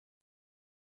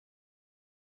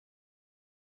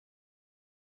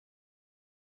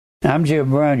I'm Jim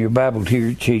Brown, your Bible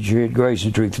teacher here at Grace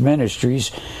and Truth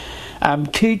Ministries. I'm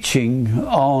teaching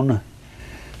on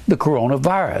the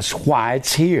coronavirus, why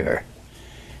it's here.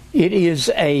 It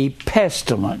is a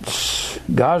pestilence.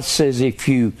 God says, if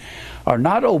you are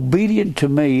not obedient to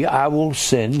me, I will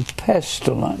send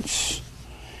pestilence.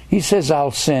 He says,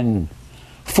 I'll send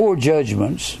 4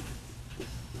 judgments,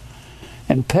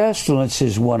 and pestilence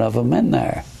is one of them in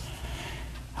there.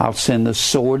 I'll send the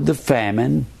sword, the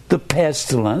famine, the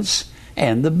pestilence,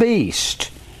 and the beast.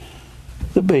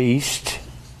 The beast,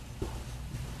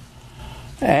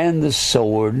 and the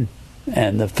sword,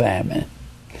 and the famine.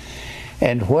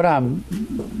 And what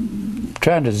I'm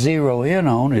trying to zero in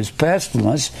on is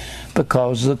pestilence,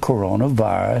 because of the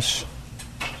coronavirus.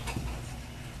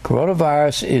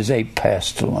 Coronavirus is a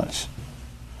pestilence.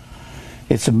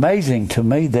 It's amazing to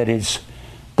me that it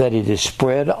is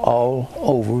spread all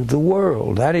over the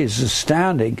world. That is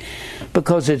astounding,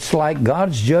 because it's like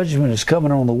God's judgment is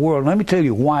coming on the world. Let me tell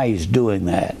you why He's doing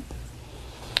that.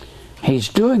 He's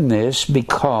doing this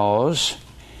because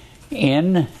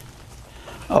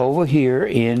over here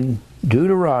in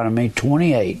Deuteronomy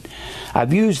 28,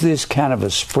 I've used this kind of a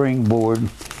springboard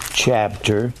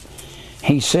chapter.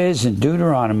 He says in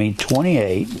Deuteronomy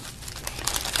 28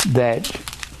 that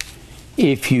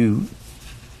if you...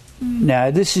 Now,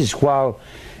 this is while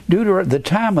the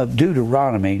time of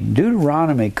Deuteronomy.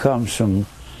 Deuteronomy comes from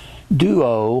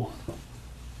duo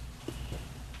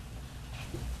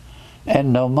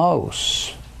and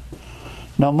nomos.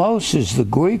 Nomos is the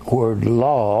Greek word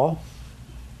law,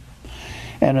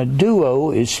 and a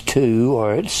duo is 2,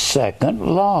 or its second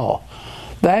law.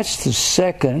 That's the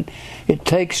second. It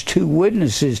takes 2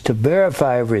 witnesses to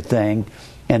verify everything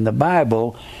in the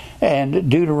Bible. And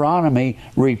Deuteronomy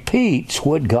repeats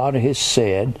what God has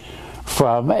said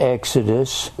from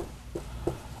Exodus,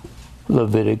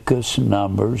 Leviticus,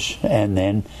 Numbers, and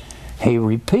then he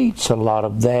repeats a lot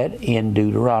of that in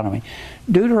Deuteronomy.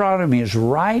 Deuteronomy is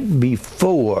right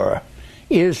before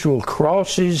Israel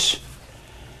crosses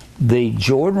the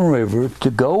Jordan River to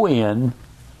go in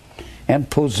and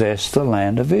possess the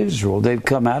land of Israel. They've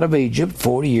come out of Egypt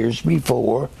 40 years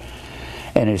before,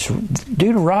 and it's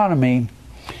Deuteronomy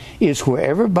is where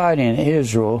everybody in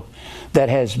Israel that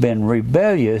has been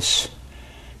rebellious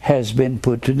has been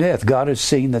put to death. God has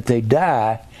seen that they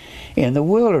die in the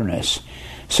wilderness.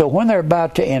 So when they're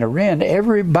about to enter in,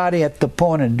 everybody at the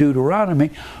point in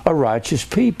Deuteronomy are righteous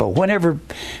people. Whenever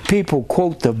people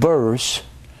quote the verse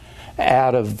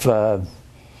out of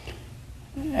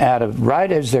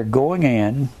right as they're going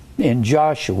in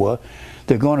Joshua,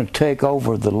 they're going to take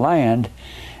over the land,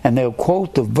 and they'll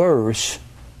quote the verse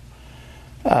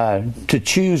to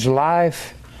choose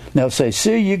life. They'll say,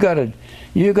 see, you got an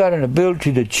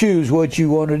ability to choose what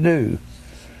you want to do.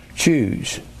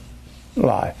 Choose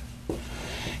life.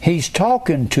 He's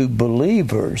talking to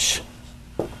believers.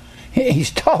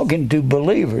 He's talking to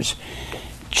believers.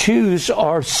 Choose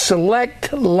or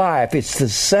select life. It's the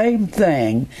same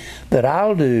thing that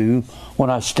I'll do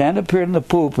when I stand up here in the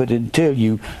pulpit and tell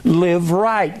you, live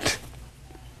right.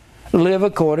 Live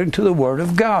according to the Word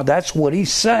of God. That's what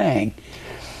he's saying.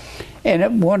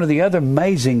 And one of the other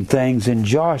amazing things in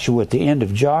Joshua, at the end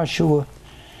of Joshua,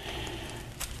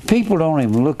 people don't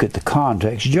even look at the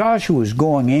context. Joshua is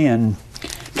going in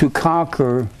to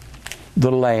conquer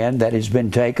the land that has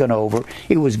been taken over.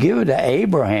 It was given to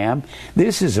Abraham.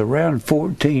 This is around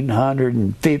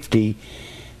 1450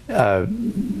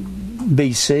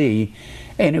 BC,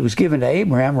 and it was given to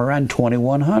Abraham around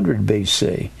 2100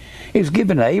 BC. It was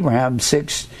given to Abraham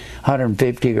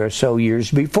 650 or so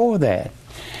years before that.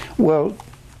 Well,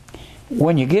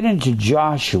 when you get into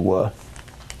Joshua,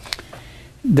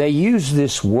 they use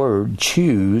this word,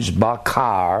 choose,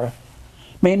 bakar,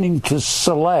 meaning to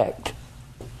select.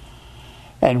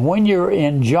 And when you're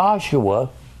in Joshua,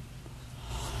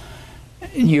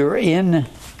 you're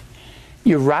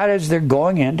right as they're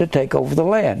going in to take over the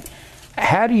land.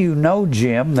 How do you know,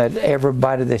 Jim, that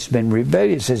everybody that's been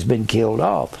rebellious has been killed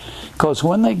off? Because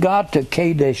when they got to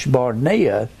Kadesh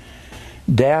Barnea,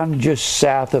 down just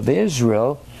south of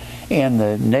Israel in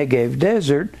the Negev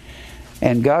desert,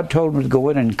 and God told them to go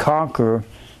in and conquer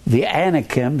the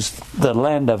Anakims, the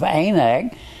land of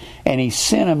Anak, and he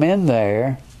sent them in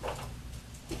there.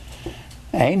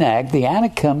 Anak, the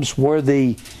Anakims were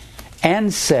the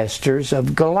ancestors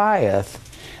of Goliath.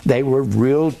 They were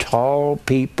real tall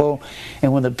people,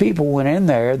 and when the people went in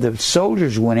there, the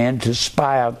soldiers went in to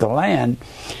spy out the land.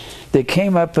 They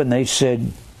came up and they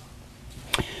said,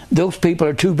 those people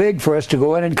are too big for us to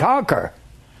go in and conquer.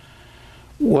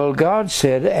 Well, God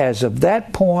said, as of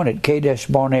that point at Kadesh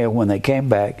Barnea, when they came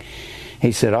back,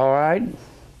 he said, all right,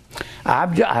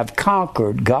 God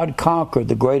conquered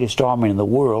the greatest army in the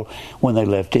world when they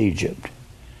left Egypt,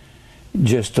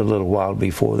 just a little while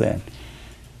before then.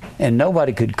 And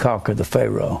nobody could conquer the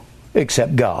Pharaoh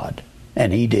except God,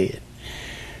 and he did.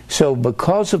 So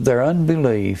because of their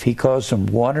unbelief, he caused them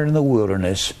to wander in the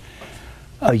wilderness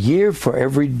a year for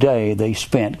every day they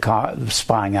spent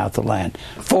spying out the land.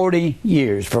 40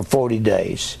 years for 40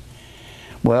 days.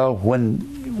 Well,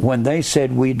 when they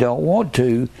said, we don't want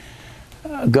to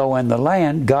go in the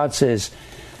land, God says,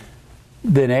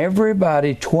 then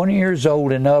everybody 20 years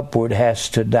old and upward has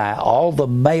to die. All the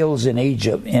males in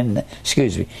in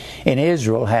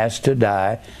Israel has to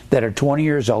die that are 20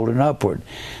 years old and upward.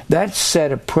 That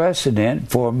set a precedent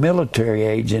for military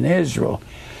age in Israel.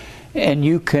 And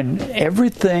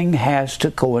everything has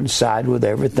to coincide with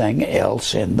everything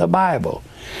else in the Bible.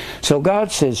 So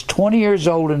God says 20 years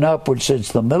old and upward,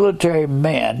 since the military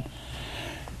men,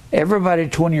 everybody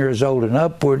 20 years old and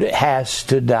upward has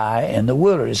to die in the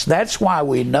wilderness. That's why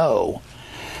we know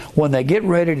when they get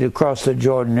ready to cross the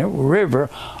Jordan River,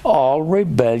 all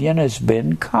rebellion has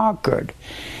been conquered.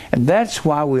 And that's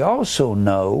why we also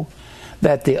know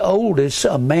that the oldest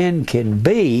a man can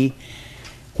be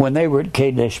when they were at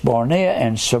Kadesh Barnea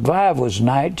and survived was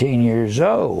 19 years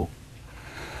old.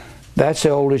 That's the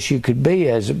oldest you could be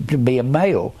to be a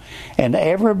male. And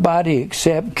everybody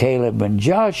except Caleb and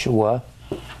Joshua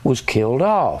was killed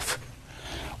off.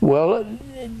 Well,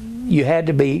 you had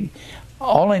to be,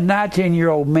 only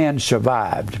 19-year-old men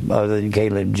survived other than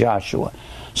Caleb and Joshua.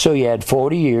 So you had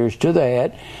 40 years to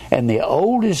that, and the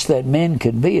oldest that men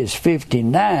could be is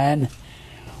 59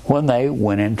 when they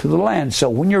went into the land. So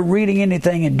when you're reading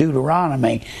anything in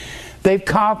Deuteronomy, they've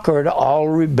conquered all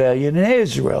rebellion in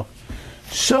Israel.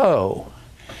 So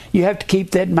you have to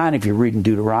keep that in mind if you're reading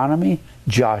Deuteronomy,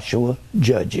 Joshua,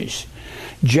 Judges.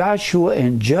 Joshua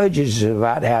and Judges is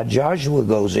about how Joshua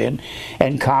goes in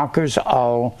and conquers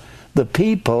all the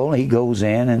people. He goes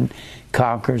in and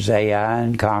conquers Ai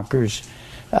and conquers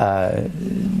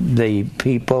the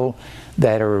people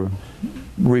that are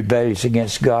rebellious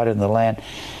against God in the land.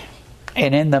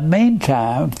 And in the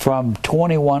meantime, from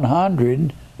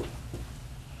 2100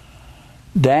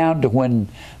 down to when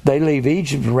they leave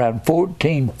Egypt around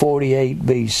 1448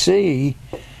 BC,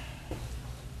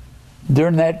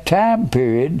 during that time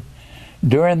period,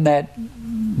 during that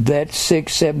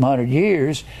 600-700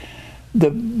 years,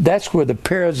 that's where the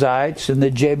Perizzites and the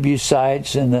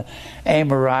Jebusites and the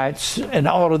Amorites and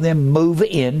all of them move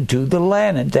into the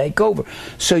land and take over.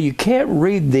 So you can't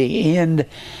read the end,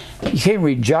 you can't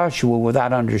read Joshua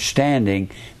without understanding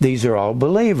these are all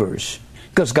believers,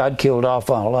 because God killed off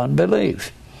all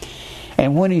unbelief.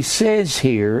 And when he says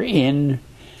here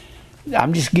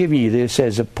I'm just giving you this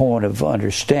as a point of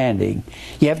understanding.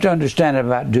 You have to understand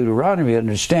about Deuteronomy,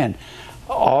 understand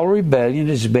all rebellion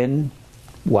has been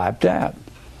wiped out.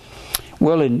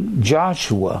 Well, in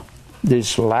Joshua,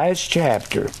 this last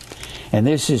chapter, and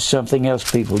this is something else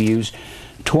people use,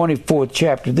 24th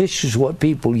chapter, this is what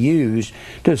people use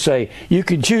to say, you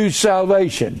can choose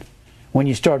salvation when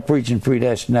you start preaching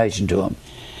predestination to them.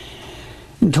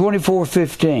 In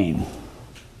 24:15,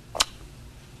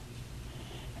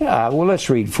 well,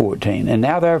 let's read 14. And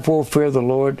now therefore fear the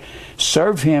Lord,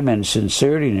 serve him in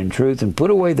sincerity and in truth, and put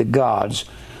away the gods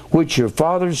which your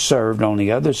fathers served on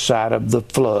the other side of the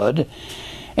flood,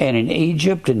 and in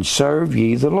Egypt, and serve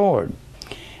ye the Lord.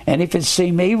 And if it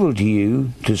seem evil to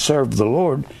you to serve the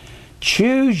Lord,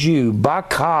 choose you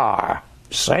bakar,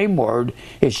 same word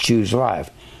as choose life.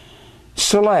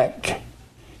 Select.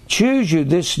 Choose you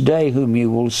this day whom you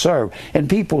will serve. And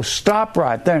people stop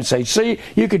right there and say, see,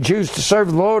 you can choose to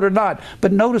serve the Lord or not.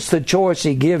 But notice the choice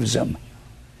he gives them.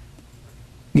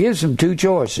 He gives them two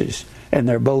choices, and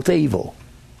they're both evil.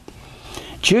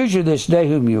 Choose you this day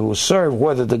whom you will serve,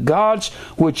 whether the gods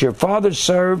which your fathers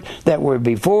served that were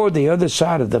before the other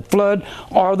side of the flood,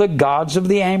 or the gods of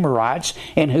the Amorites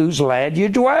in whose land you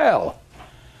dwell.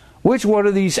 Which one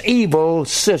of these evil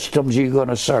systems are you going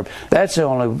to serve? That's the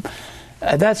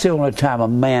only time a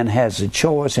man has a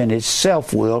choice, and it's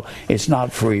self-will. It's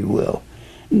not free will.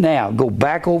 Now, go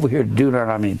back over here to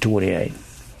Deuteronomy 28.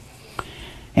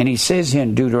 And he says here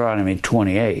in Deuteronomy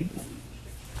 28,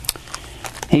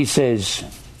 he says,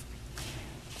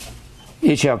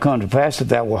 it shall come to pass that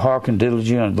thou wilt hearken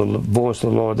diligently unto the voice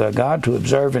of the Lord thy God, to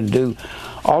observe and do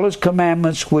all his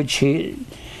commandments, to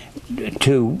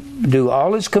do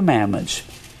all his commandments.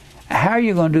 How are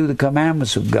you going to do the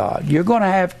commandments of God? You're going to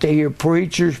have to hear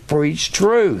preachers preach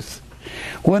truth.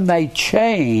 When they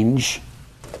change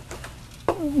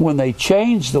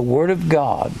the Word of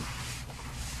God,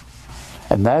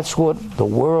 and that's what the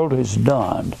world has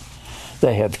done,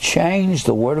 They have changed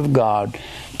the Word of God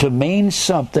to mean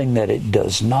something that it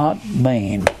does not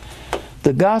mean.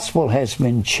 The gospel has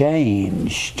been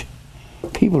changed.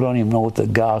 People don't even know what the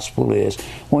gospel is.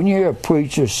 When you hear a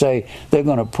preacher say they're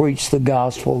going to preach the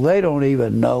gospel, they don't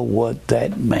even know what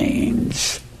that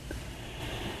means.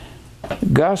 The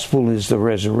gospel is the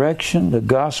resurrection. The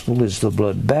gospel is the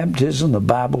blood baptism. The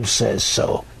Bible says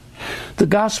so. The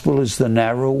gospel is the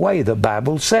narrow way. The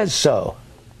Bible says so.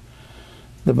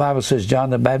 The Bible says John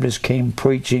the Baptist came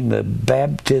preaching the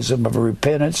baptism of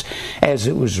repentance as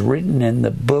it was written in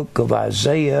the book of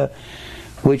Isaiah,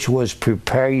 which was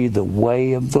prepare you the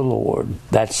way of the Lord.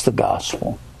 That's the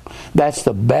gospel. That's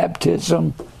the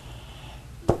baptism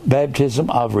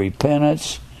of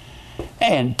repentance.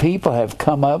 And people have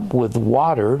come up with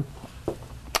water.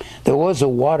 There was a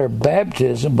water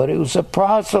baptism, but it was a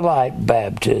proselyte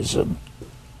baptism.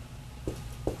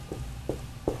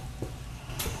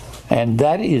 And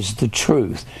that is the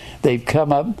truth. They've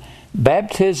come up,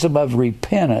 baptism of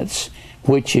repentance,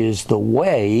 which is the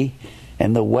way,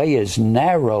 and the way is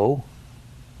narrow.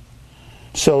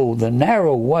 So the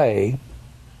narrow way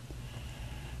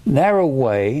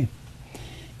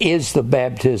is the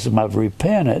baptism of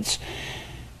repentance.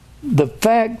 The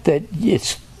fact that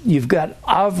you've got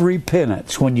of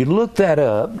repentance, when you look that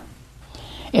up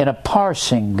in a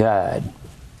parsing guide,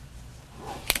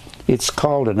 it's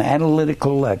called an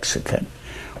analytical lexicon.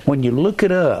 When you look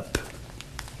it up,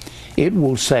 it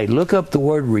will say, look up the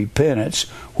word repentance,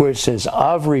 where it says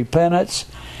of repentance,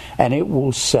 and it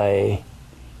will say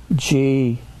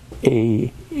Gen.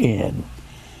 It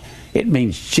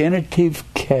means genitive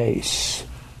case.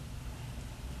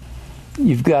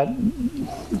 You've got,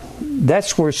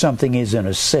 that's where something is in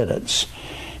a sentence.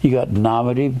 You got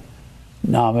nominative,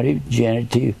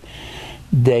 genitive,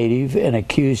 dative, and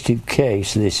accusative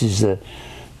case.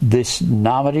 This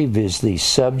nominative is the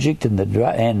subject and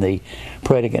the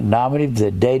predicate nominative.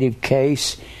 The dative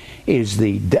case is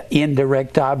the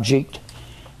indirect object,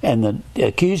 and the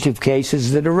accusative case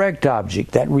is the direct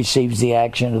object that receives the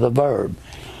action of the verb.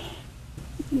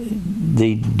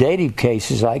 The dative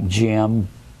case is like Jim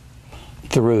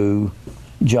threw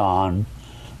John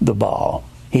the ball.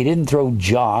 He didn't throw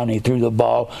John, he threw the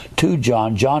ball to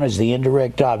John. John is the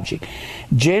indirect object.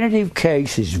 Genitive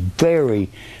case is very,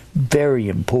 very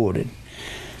important.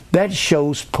 That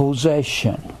shows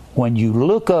possession. When you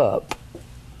look up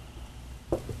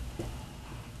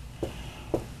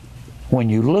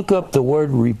the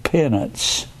word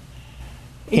repentance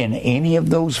in any of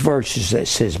those verses that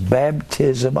says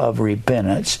baptism of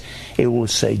repentance, it will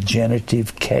say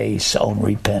genitive case on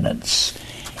repentance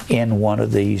in one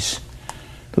of these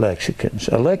lexicons.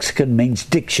 A lexicon means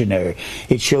dictionary.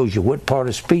 It shows you what part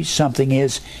of speech something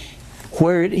is,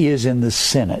 where it is in the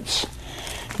sentence.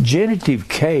 Genitive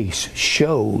case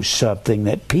shows something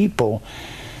that people,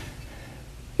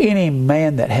 any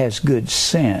man that has good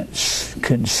sense,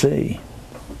 can see.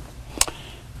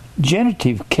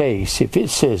 Genitive case, if it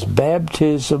says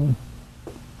baptism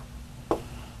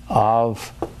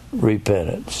of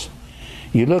repentance,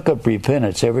 you look up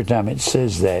repentance, every time it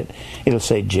says that, it'll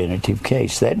say genitive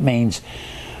case. That means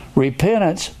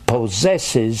repentance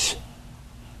possesses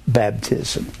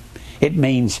baptism. It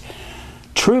means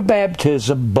true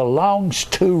baptism belongs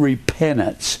to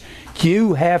repentance.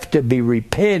 You have to be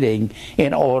repenting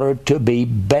in order to be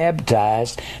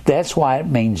baptized. That's why it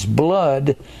means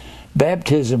blood.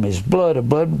 Baptism is blood. A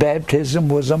blood baptism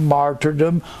was a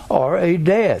martyrdom or a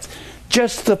death.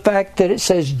 Just the fact that it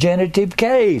says genitive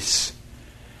case.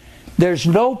 There's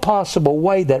no possible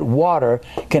way that water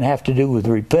can have to do with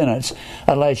repentance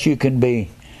unless you can be,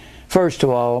 first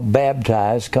of all,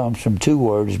 baptized comes from two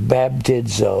words,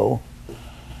 baptizo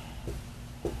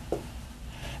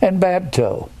and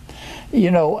bapto.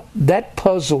 You know, that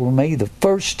puzzled me the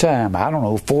first time,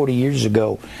 40 years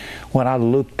ago, when I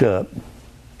looked up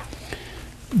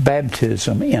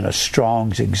baptism in a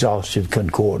Strong's Exhaustive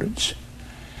Concordance.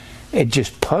 It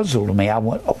just puzzled me. I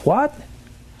went, what?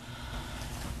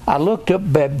 I looked up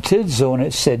baptizo and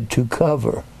it said to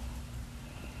cover.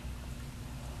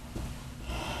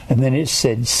 And then it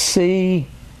said see,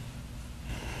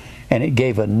 and it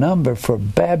gave a number for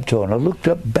bapto. And I looked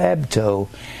up bapto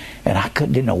and I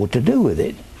didn't know what to do with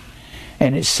it.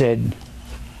 And it said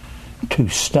to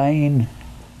stain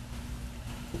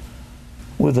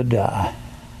with a dye.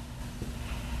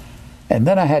 And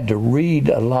then I had to read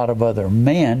a lot of other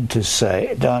men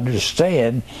to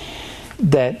understand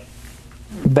that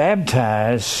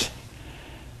baptize,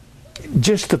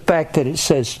 just the fact that it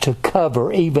says to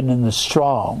cover, even in the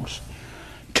Strong's,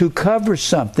 to cover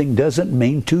something doesn't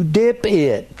mean to dip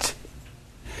it.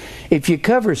 If you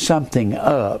cover something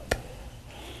up,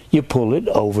 You pull it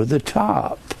over the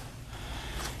top.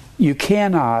 You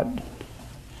cannot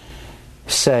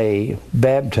say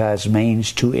baptize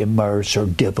means to immerse or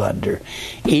dip under,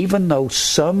 even though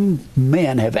some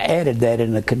men have added that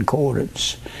in the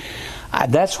concordance.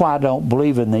 That's why I don't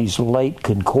believe in these late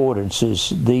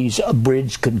concordances, these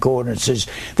abridged concordances.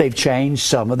 They've changed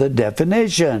some of the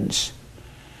definitions.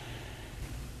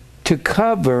 To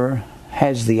cover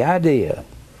has the idea.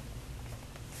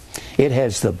 It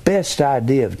has the best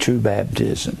idea of true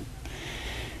baptism.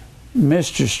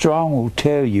 Mr. Strong will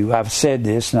tell you, I've said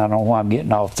this and I don't know why I'm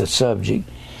getting off the subject,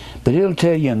 but he'll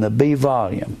tell you in the B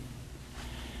volume,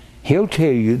 he'll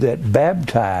tell you that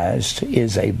baptized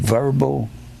is a verbal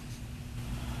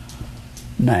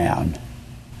noun.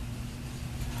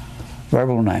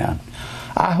 Verbal noun.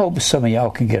 I hope some of y'all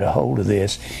can get a hold of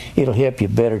this. It'll help you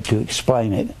better to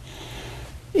explain it.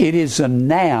 It is a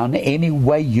noun any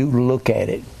way you look at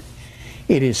it.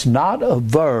 It is not a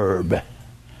verb.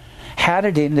 How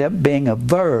did it end up being a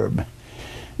verb?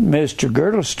 Mr.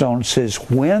 Girdlestone says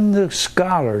when the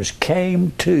scholars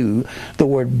came to the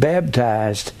word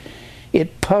baptized,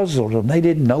 it puzzled them. They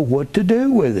didn't know what to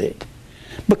do with it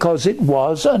because it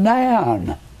was a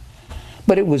noun.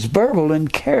 But it was verbal in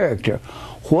character.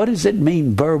 What does it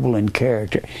mean, verbal in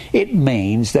character? It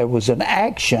means there was an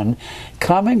action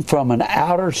coming from an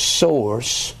outer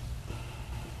source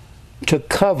to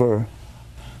cover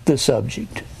the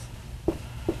subject.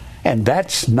 And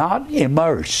that's not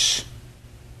immerse.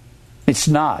 It's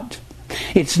not.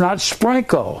 It's not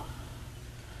sprinkle.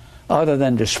 Other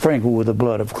than to sprinkle with the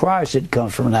blood of Christ, it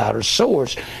comes from an outer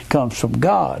source, comes from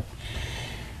God.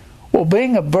 Well,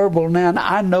 being a verbal noun,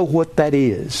 I know what that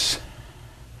is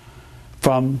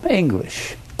from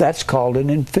English. That's called an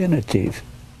infinitive.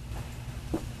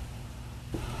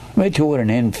 Let me tell you what an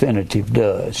infinitive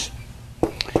does.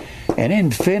 An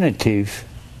infinitive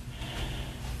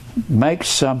makes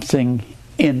something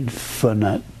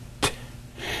infinite.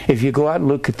 If you go out and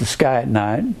look at the sky at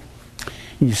night,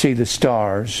 you see the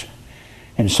stars,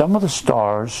 and some of the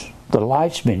stars, the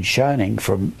light's been shining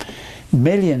for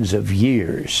millions of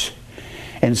years.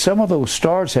 And some of those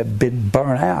stars have been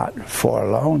burnt out for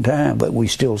a long time, but we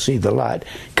still see the light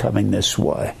coming this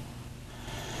way.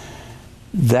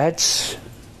 That's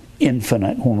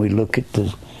infinite. When we look at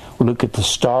the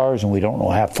stars and we don't know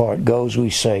how far it goes,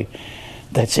 we say,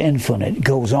 that's infinite. It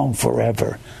goes on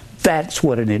forever. That's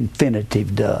what an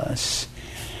infinitive does.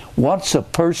 Once a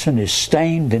person is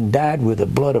stained and dyed with the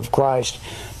blood of Christ,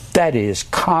 that is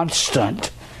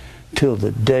constant till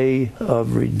the day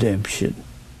of redemption.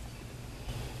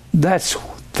 That's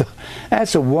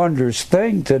a wondrous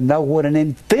thing to know what an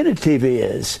infinitive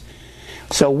is.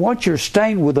 So once you're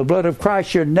stained with the blood of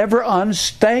Christ, you're never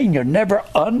unstained. You're never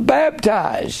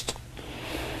unbaptized.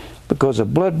 Because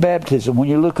of blood baptism, when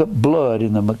you look at blood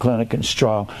in the McClintock and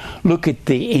Strong, look at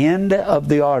the end of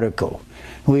the article.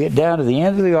 When we get down to the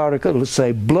end of the article, it'll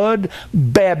say blood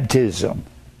baptism.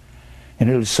 And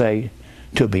it'll say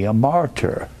to be a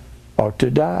martyr or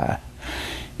to die.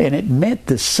 And it meant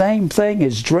the same thing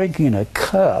as drinking a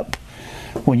cup.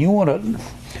 When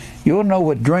you'll know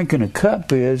what drinking a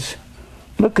cup is,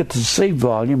 look at the C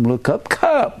volume, look up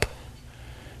cup.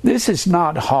 This is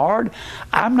not hard.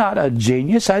 I'm not a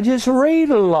genius. I just read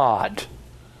a lot.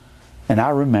 And I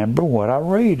remember what I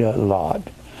read a lot.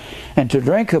 And to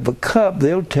drink of a cup,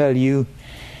 they'll tell you,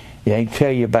 they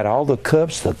tell you about all the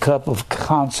cups, the cup of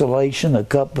consolation, the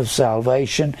cup of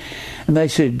salvation. And they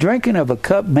said drinking of a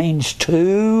cup means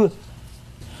to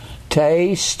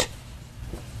taste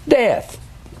death.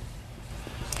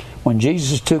 When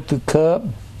Jesus took the cup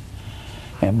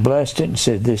and blessed it and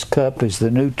said, this cup is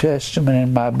the New Testament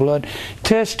in my blood.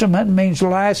 Testament means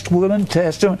last will and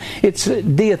testament. It's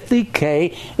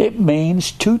diatheke. It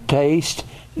means to taste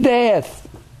death.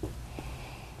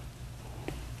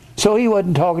 So he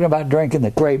wasn't talking about drinking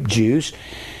the grape juice.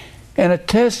 And a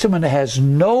testament has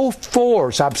no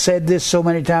force. I've said this so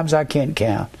many times I can't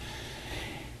count.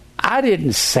 I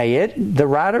didn't say it. The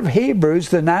writer of Hebrews,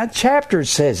 the 9th chapter,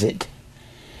 says it.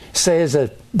 Says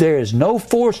that there is no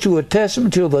force to a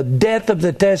testament till the death of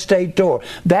the testator.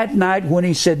 That night when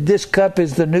he said, this cup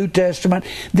is the New Testament,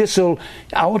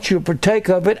 I want you to partake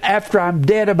of it after I'm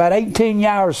dead about 18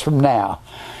 hours from now.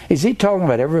 Is he talking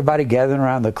about everybody gathering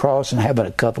around the cross and having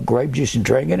a cup of grape juice and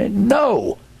drinking it?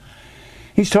 No.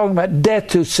 He's talking about death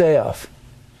to self.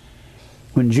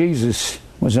 When Jesus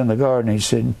was in the garden, he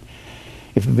said,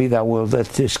 if it be thy will, let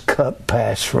this cup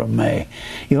pass from me.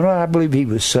 You know what I believe he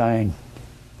was saying?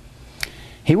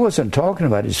 He wasn't talking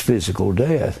about his physical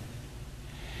death.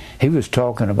 He was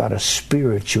talking about a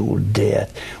spiritual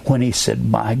death when he said,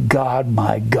 my God,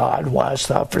 why hast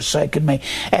thou forsaken me?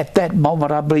 At that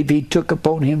moment, I believe he took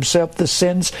upon himself the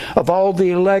sins of all the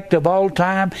elect of all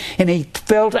time, and he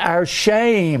felt our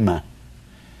shame.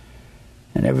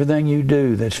 And everything you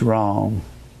do that's wrong,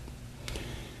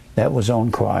 that was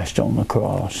on Christ on the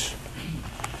cross.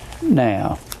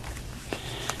 Now,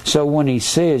 so when he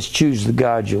says, choose the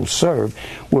God you'll serve,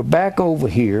 we're back over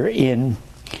here in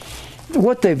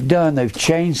what they've done. They've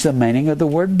changed the meaning of the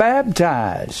word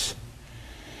baptize.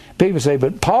 People say,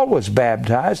 but Paul was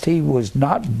baptized. He was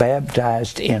not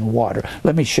baptized in water.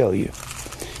 Let me show you.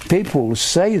 People will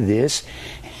say this,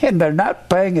 and they're not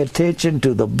paying attention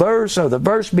to the verse or the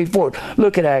verse before it.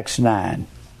 Look at Acts 9.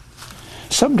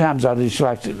 Sometimes I just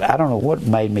like to, I don't know what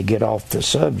made me get off the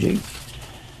subject,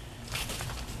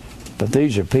 but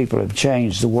these are people who have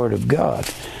changed the Word of God.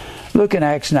 Look at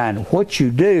Acts 9. What you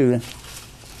do,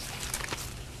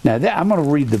 now I'm going to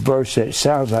read the verse that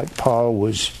sounds like Paul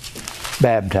was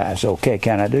baptized. Okay,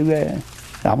 can I do that?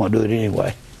 I'm going to do it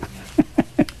anyway.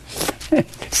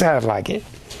 Sounds like it.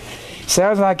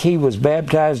 Sounds like he was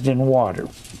baptized in water.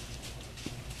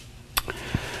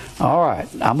 All right,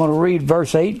 I'm going to read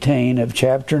verse 18 of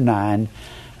chapter 9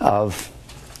 of,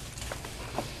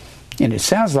 and it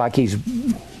sounds like he's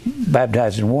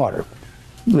baptized in water.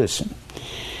 Listen.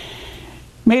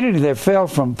 Immediately there fell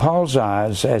from Paul's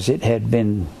eyes as it had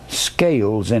been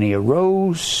scales, and he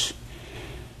arose.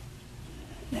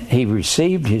 He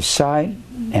received his sight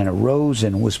and arose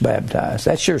and was baptized.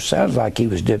 That sure sounds like he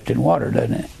was dipped in water,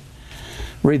 doesn't it?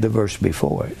 Read the verse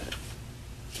before it.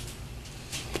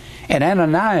 And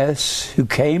Ananias, who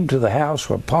came to the house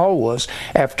where Paul was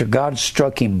after God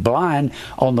struck him blind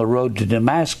on the road to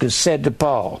Damascus, said to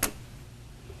Paul,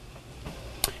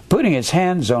 putting his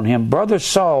hands on him, Brother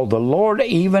Saul, the Lord,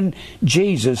 even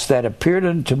Jesus, that appeared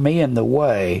unto me in the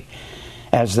way,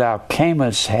 as thou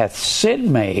camest, hath sent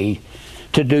me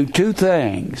to do two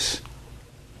things,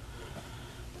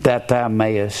 that thou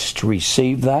mayest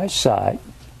receive thy sight,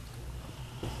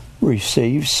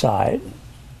 receive sight.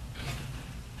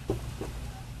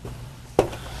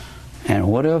 And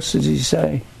what else does he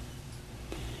say?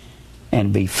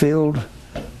 And be filled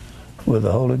with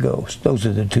the Holy Ghost. Those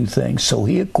are the two things. So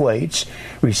he equates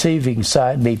receiving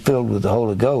sight, be filled with the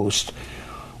Holy Ghost,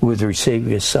 with receiving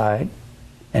his sight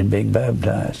and being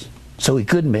baptized. So he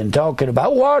couldn't have been talking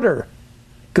about water,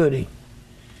 could he?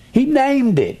 He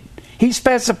named it. He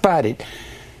specified it.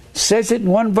 Says it in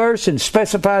one verse and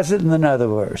specifies it in another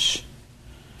verse.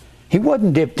 He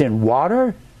wasn't dipped in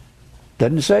water.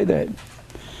 Doesn't say that.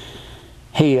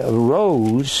 He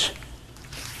arose.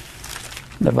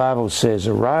 The Bible says,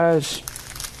 arise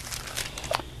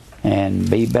and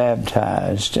be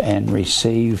baptized and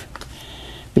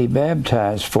be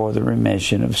baptized for the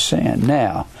remission of sin.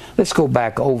 Now, let's go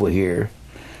back over here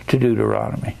to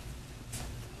Deuteronomy.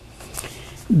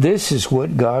 This is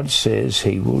what God says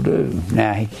he will do.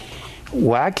 Now,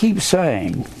 I keep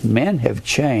saying men have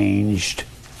changed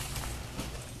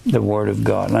the Word of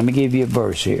God. Let me give you a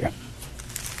verse here.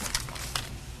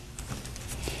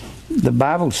 The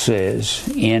Bible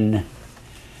says in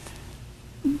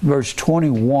verse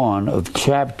 21 of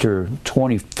chapter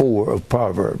 24 of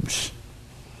Proverbs,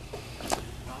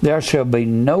 there shall be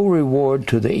no reward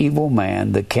to the evil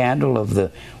man, the candle of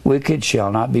the wicked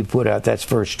shall not be put out. That's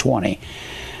verse 20.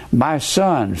 My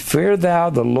son, fear thou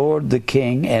the Lord the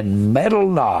King, and meddle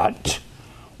not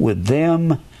with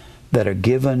them that are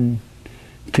given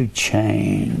to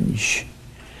change.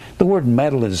 The word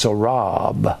meddle is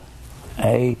arab.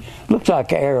 Looks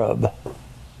like Arab.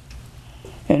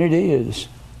 And it is.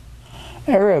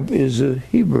 Arab is a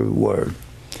Hebrew word.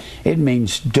 It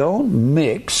means don't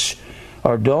mix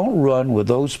or don't run with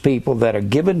those people that are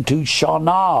given to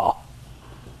Shana.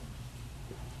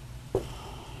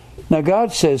 Now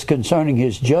God says concerning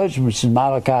his judgments in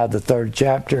Malachi the 3rd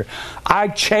chapter, I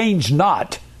change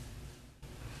not.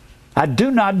 I do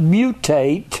not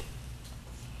mutate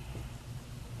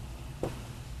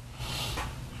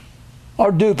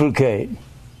or duplicate.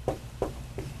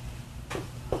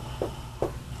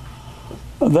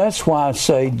 That's why I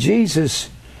say Jesus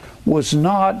was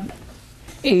not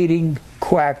eating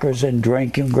crackers and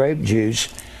drinking grape juice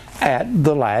at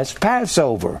the last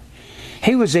Passover.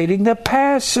 He was eating the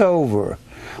Passover.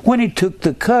 When he took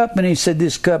the cup and he said,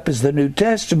 this cup is the New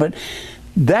Testament,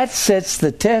 that sets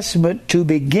the testament to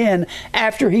begin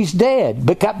after he's dead,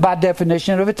 by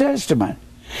definition of a testament.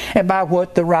 And by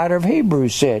what the writer of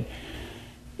Hebrews said.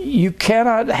 You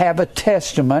cannot have a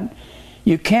testament.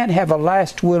 You can't have a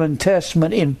last will and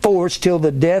testament in force till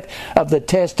the death of the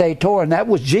testator, and that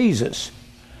was Jesus.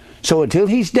 So until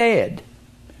he's dead,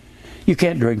 You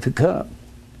can't drink the cup.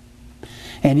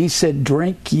 And he said,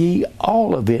 drink ye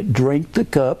all of it. Drink the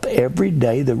cup every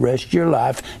day, the rest of your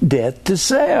life, death to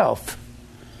self.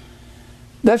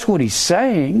 That's what he's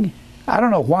saying. I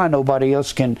don't know why nobody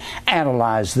else can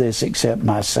analyze this except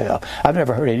myself. I've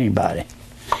never heard anybody.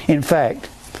 In fact,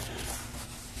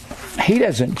 he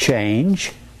doesn't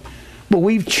change, but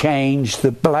we've changed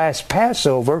the last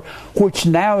Passover, which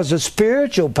now is a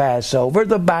spiritual Passover.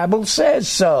 The Bible says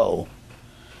so.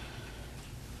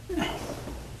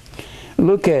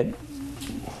 Look at,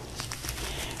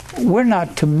 we're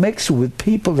not to mix with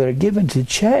people that are given to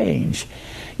change.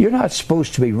 You're not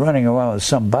supposed to be running around with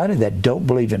somebody that don't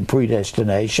believe in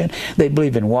predestination. They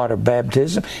believe in water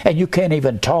baptism, and you can't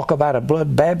even talk about a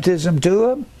blood baptism to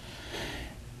them.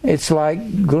 It's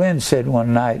like Glenn said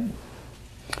one night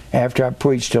after I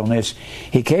preached on this.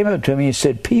 He came up to me and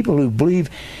said, people who believe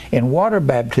in water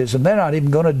baptism, they're not even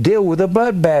going to deal with a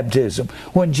blood baptism.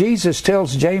 When Jesus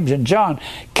tells James and John,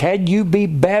 can you be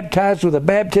baptized with the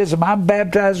baptism I'm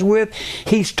baptized with?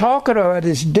 He's talking about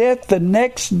his death the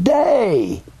next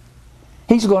day.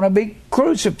 He's going to be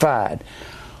crucified.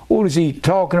 What is he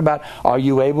talking about? Are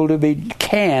you able to be,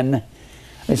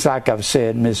 it's like I've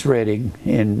said, Miss Redding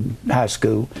in high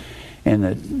school,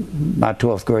 and my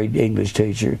 12th grade English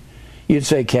teacher, you'd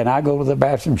say, can I go to the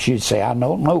bathroom? She'd say, I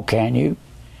don't know, can you?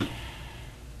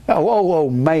 Oh,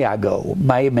 may I go?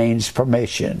 May means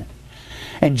permission.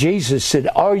 And Jesus said,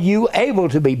 are you able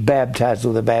to be baptized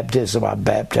with the baptism I'm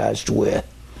baptized with?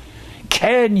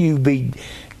 Can you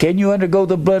undergo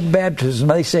the blood baptism?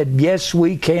 They said, yes,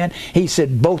 we can. He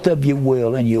said, both of you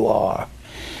will, and you are.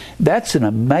 That's an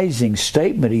amazing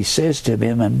statement he says to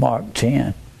them in Mark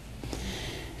 10.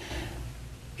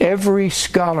 Every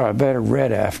scholar I've ever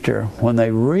read after, when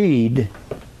they read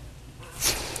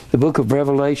the book of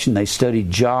Revelation, they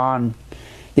studied John,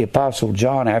 the Apostle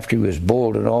John, after he was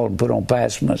boiled and all and put on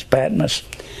Patmos.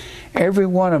 Every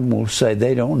one of them will say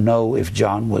they don't know if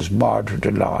John was martyred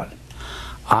or not.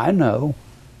 I know.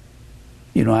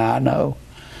 You know how I know?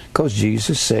 Because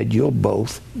Jesus said, you'll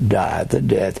both die the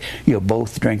death. You'll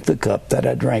both drink the cup that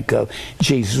I drank of.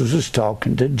 Jesus was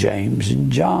talking to James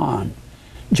and John.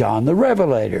 John the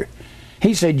Revelator.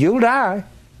 He said, you'll die.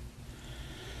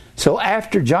 So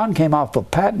after John came off of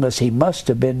Patmos, he must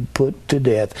have been put to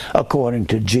death according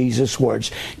to Jesus' words.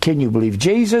 Can you believe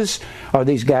Jesus? Or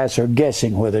these guys are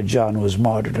guessing whether John was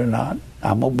martyred or not?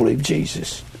 I'm going to believe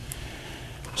Jesus.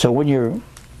 So when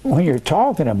you're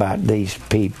talking about these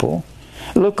people,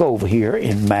 look over here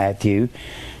in Matthew.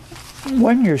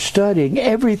 When you're studying,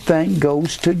 everything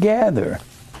goes together.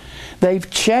 They've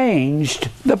changed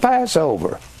the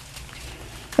Passover.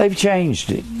 They've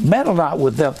changed it. Meddle not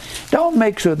with them. Don't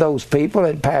mix with those people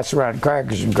that pass around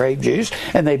crackers and grape juice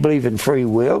and they believe in free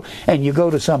will. And you go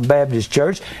to some Baptist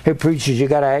church who preaches you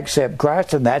got to accept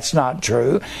Christ, and that's not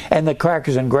true. And the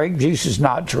crackers and grape juice is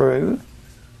not true.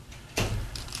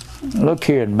 Look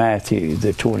here in Matthew,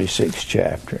 the 26th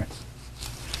chapter.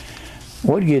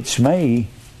 What gets me,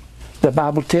 the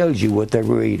Bible tells you what they're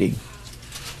reading.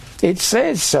 It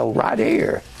says so right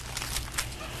here.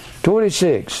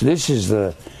 26. This is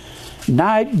the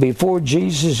night before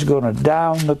Jesus is going to die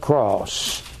on the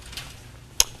cross.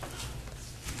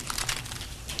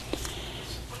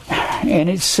 And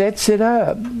it sets it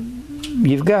up.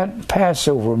 You've got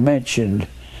Passover mentioned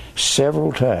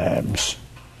several times.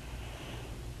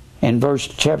 In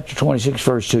chapter 26,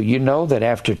 verse 2, you know that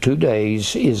after 2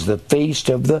 days is the feast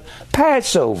of the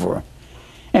Passover.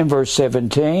 And verse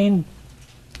 17,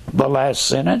 the last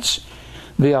sentence,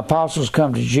 the apostles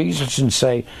come to Jesus and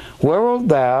say, where wilt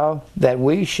thou that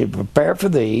we should prepare for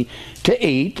thee to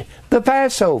eat the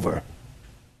Passover?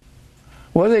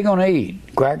 What are they going to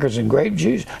eat? Crackers and grape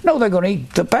juice? No, they're going to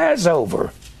eat the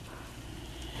Passover.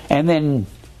 And then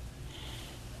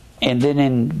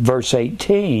in verse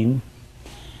 18,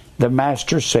 the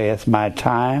Master saith, my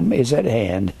time is at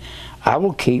hand. I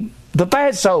will keep the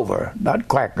Passover, not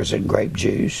crackers and grape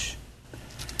juice.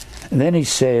 And then he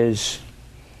says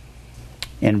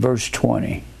in verse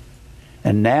 20,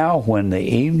 and now when the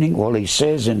evening, he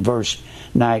says in verse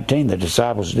 19, the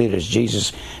disciples did as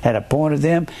Jesus had appointed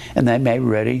them, and they made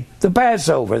ready the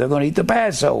Passover. They're going to eat the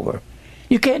Passover.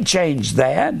 You can't change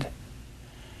that.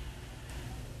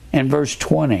 In verse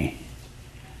 20,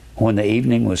 when the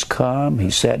evening was come,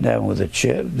 he sat down with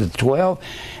the 12,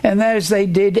 and as they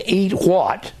did eat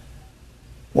what?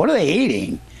 What are they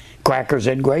eating? Crackers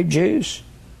and grape juice?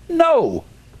 No.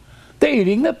 They're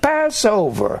eating the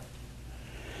Passover.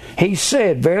 He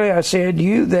said, verily I say unto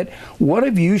you that one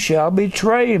of you shall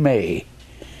betray me.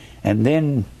 And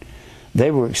then they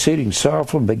were exceeding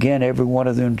sorrowful, and began every one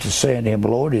of them to say unto him,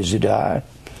 Lord, is it I?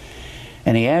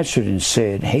 And he answered and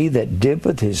said, He that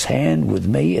dippeth his hand with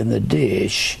me in the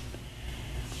dish,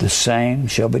 the same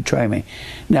shall betray me.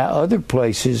 Now, other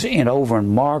places, over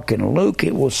in Mark and Luke,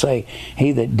 it will say,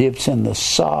 He that dips in the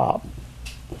sop.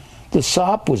 The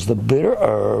sop was the bitter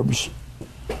herbs,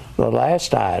 the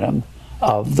last item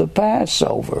of the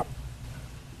Passover.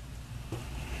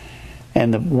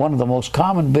 And one of the most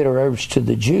common bitter herbs to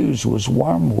the Jews was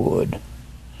wormwood.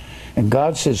 And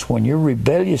God says, when you're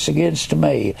rebellious against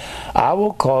me, I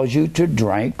will cause you to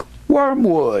drink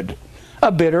wormwood,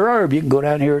 a bitter herb. You can go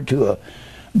down here to a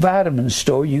vitamin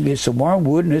store, you can get some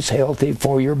wormwood, and it's healthy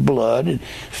for your blood. It's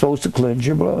supposed to cleanse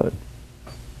your blood.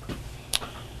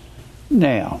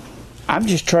 Now, I'm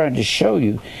just trying to show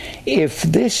you, if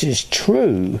this is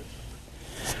true,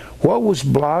 what was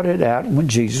blotted out when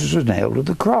Jesus was nailed to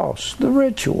the cross? The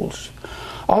rituals.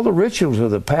 All the rituals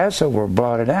of the Passover were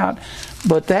blotted out,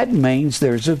 but that means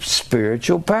there's a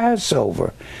spiritual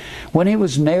Passover. When he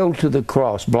was nailed to the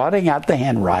cross, blotting out the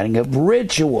handwriting of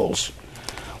rituals,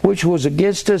 which was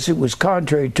against us, it was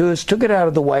contrary to us, took it out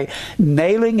of the way,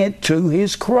 nailing it to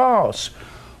his cross.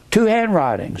 2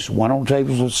 handwritings, one on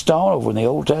tables of stone over in the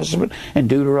Old Testament in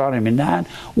Deuteronomy 9,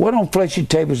 one on fleshy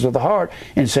tables of the heart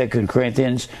in 2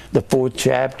 Corinthians, the 4th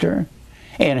chapter,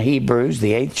 and Hebrews,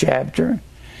 the 8th chapter,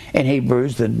 and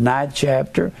Hebrews, the 9th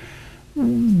chapter.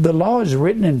 The law is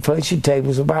written in fleshy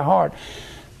tables of our heart.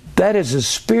 That is a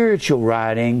spiritual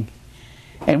writing,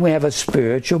 and we have a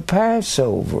spiritual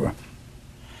Passover.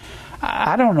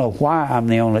 I don't know why I'm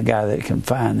the only guy that can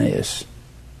find this.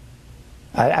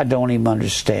 I don't even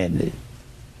understand it.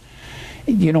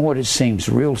 You know what? It seems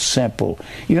real simple.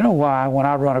 You know why? When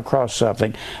I run across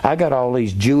something, I got all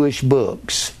these Jewish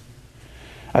books.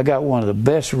 I got one of the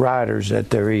best writers that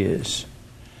there is,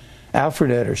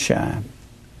 Alfred Edersheim.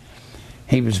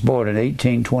 He was born in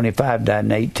 1825, died in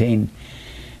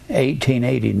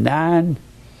 1889.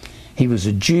 He was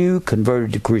a Jew,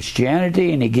 converted to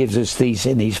Christianity, and he gives us these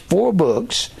in these 4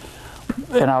 books.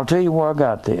 And I'll tell you where I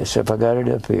got this, if I got it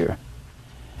up here.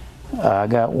 I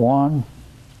got one.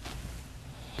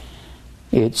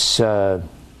 It's the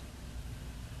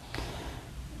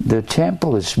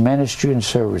temple is ministry and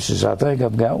services. I think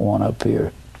I've got one up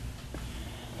here.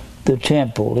 The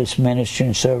temple is ministry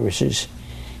and services.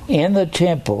 In the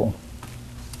temple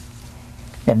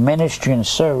and ministry and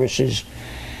services,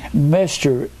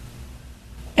 Mr.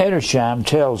 Edersheim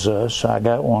tells us, I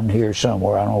got one here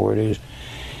somewhere, I don't know where it is,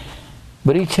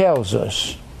 but he tells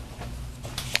us,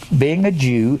 being a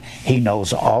Jew, he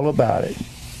knows all about it.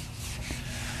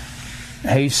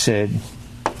 He said,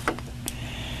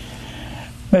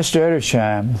 Mr.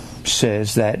 Edersheim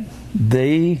says that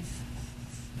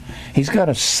he's got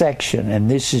a section,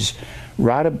 and this is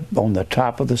right up on the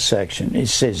top of the section. It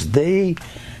says, the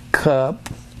cup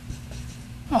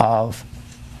of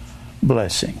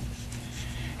blessing.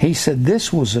 He said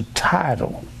this was a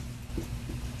title.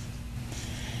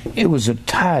 It was a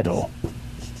title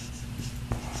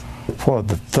for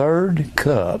the 3rd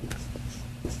cup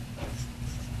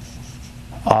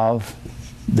of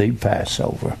the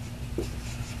Passover.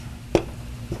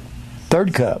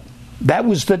 3rd cup. That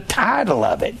was the title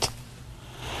of it.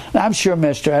 Now, I'm sure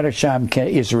Mr. Edersheim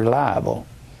is reliable.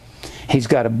 He's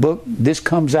got a book. This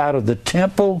comes out of the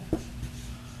temple.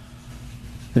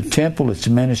 The temple is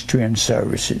ministry and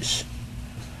services.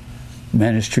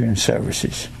 Ministry and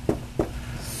services.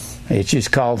 It's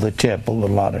just called the temple a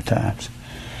lot of times.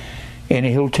 And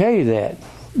he'll tell you that.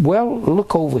 Well,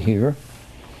 look over here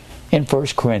in 1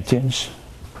 Corinthians,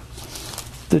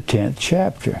 the 10th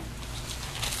chapter.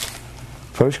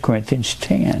 1 Corinthians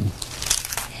 10.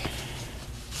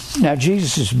 Now,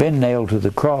 Jesus has been nailed to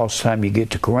the cross time you get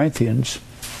to Corinthians,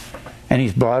 and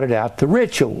he's blotted out the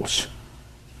rituals.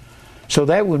 So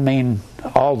that would mean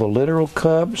all the literal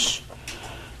cups,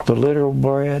 the literal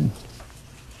bread.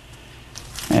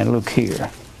 And look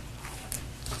here.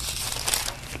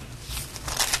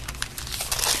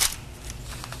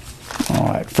 All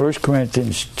right, 1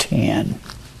 Corinthians 10.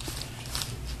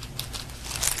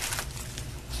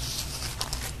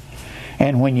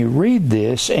 And when you read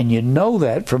this, and you know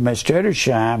that from Mr.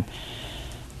 Edersheim,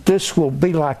 this will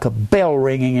be like a bell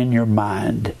ringing in your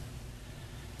mind.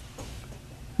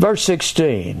 Verse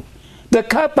 16. The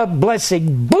cup of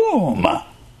blessing, boom!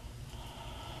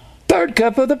 3rd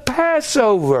cup of the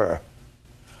Passover.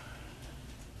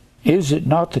 Is it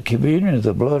not the communion of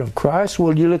the blood of Christ?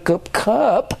 Well, you look up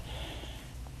cup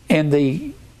in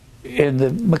the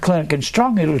McClintock and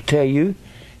Strong, it'll tell you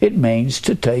it means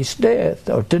to taste death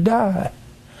or to die.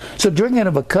 So drinking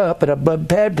of a cup and a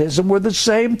baptism were the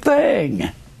same thing.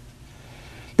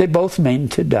 They both mean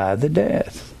to die the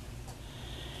death.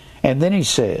 And then he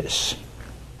says,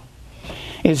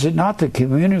 Is it not the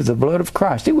communion of the blood of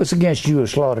Christ? It was against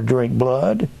Jewish law to drink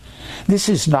blood. This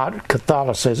is not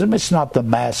Catholicism. It's not the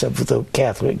Mass of the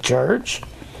Catholic Church.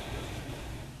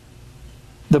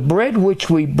 The bread which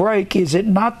we break, is it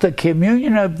not the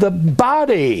communion of the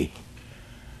body?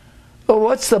 Well,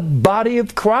 what's the body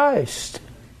of Christ?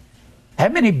 How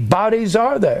many bodies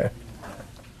are there?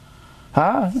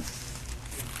 Huh?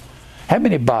 How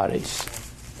many bodies?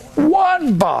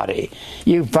 One body.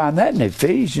 You can find that in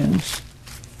Ephesians.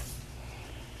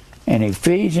 In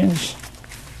Ephesians,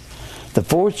 the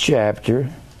fourth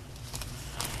chapter,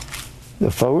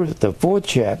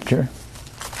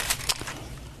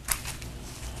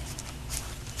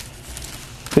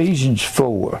 Ephesians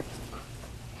 4.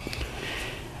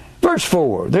 Verse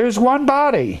 4, there's one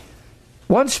body,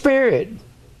 one Spirit,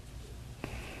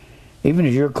 even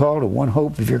as you're called to one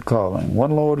hope of your calling,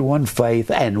 one Lord, one faith,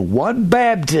 and one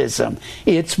baptism.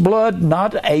 It's blood,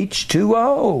 not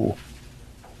H2O.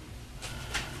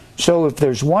 So if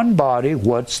there's one body,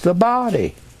 what's the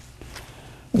body?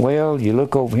 Well, you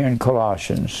look over here in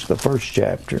Colossians, the first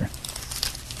chapter.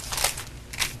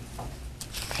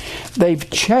 They've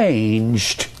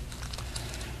changed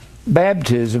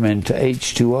baptism into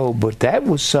H2O, but that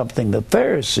was something the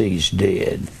Pharisees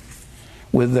did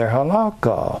with their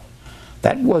halakha.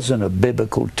 That wasn't a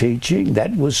biblical teaching.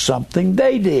 That was something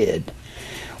they did.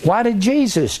 Why did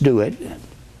Jesus do it?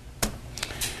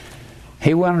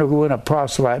 He wanted to go in a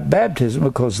proselyte baptism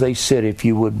because they said if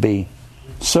you would be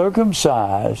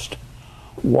circumcised,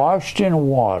 washed in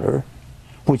water,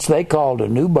 which they called a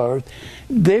new birth,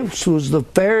 this was the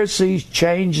Pharisees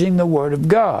changing the Word of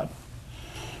God.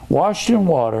 Washed in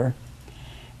water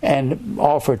and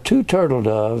offer 2 turtle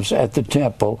doves at the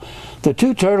temple. The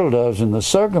 2 turtle doves and the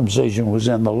circumcision was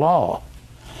in the law.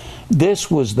 This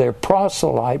was their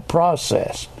proselyte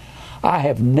process. I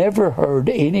have never heard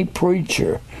any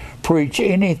preacher preach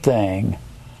anything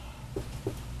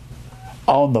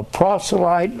on the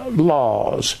proselyte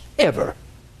laws ever.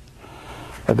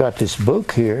 I got this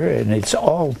book here, and it's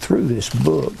all through this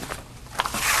book.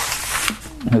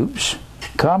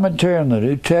 Commentary on the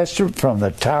New Testament from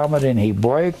the Talmud in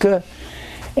Hebraica,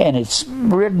 and it's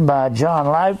written by John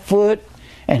Lightfoot,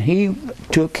 and he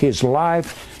took his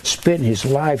life, spent his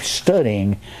life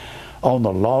studying on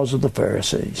the laws of the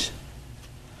Pharisees,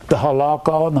 the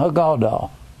halakha and the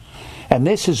haggadah. And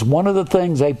this is one of the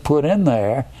things they put in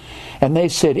there, and they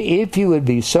said if you would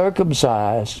be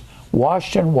circumcised,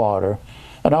 washed in water,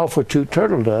 and offer 2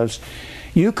 turtle doves,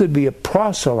 you could be a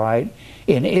proselyte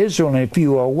in Israel, and if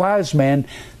you were a wise man,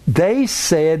 they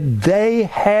said they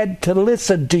had to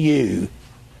listen to you.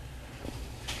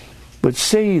 But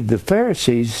see, the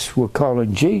Pharisees were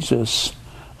calling Jesus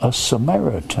a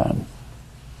Samaritan.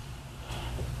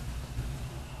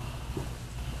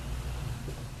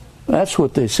 That's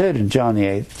what they said in John the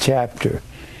 8th chapter.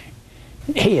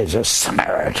 He is a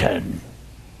Samaritan.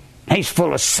 He's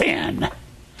full of sin.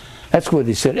 That's what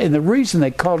he said. And the reason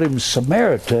they called him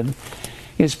Samaritan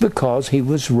is because he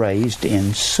was raised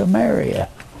in Samaria.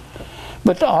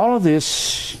 But all of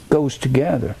this goes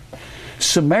together.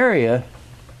 Samaria,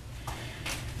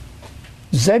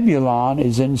 Zebulun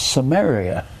is in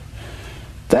Samaria.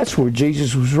 That's where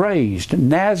Jesus was raised.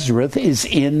 Nazareth is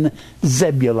in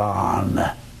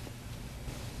Zebulun.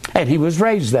 And he was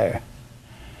raised there.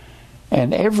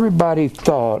 And everybody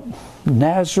thought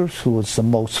Nazareth was the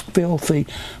most filthy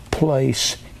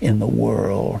place in the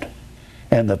world.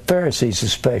 And the Pharisees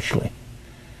especially.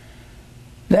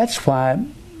 That's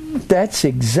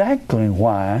exactly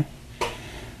why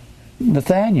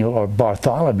Nathaniel, or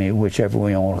Bartholomew, whichever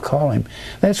way you want to call him,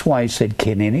 that's why he said,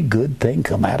 can any good thing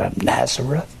come out of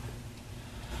Nazareth?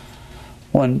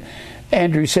 When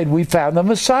Andrew said, we found the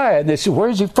Messiah, and they said,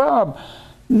 where's he from?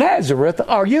 Nazareth?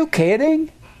 Are you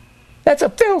kidding? That's a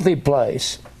filthy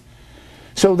place.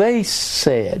 So they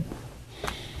said,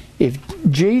 if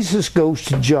Jesus goes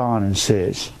to John and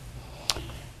says,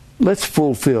 let's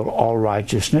fulfill all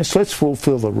righteousness, let's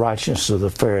fulfill the righteousness of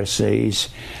the Pharisees,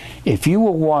 if you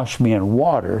will wash me in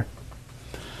water,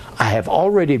 I have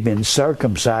already been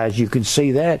circumcised. You can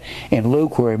see that in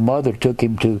Luke, where a mother took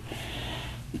him to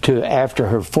after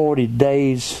her 40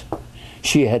 days,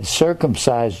 she had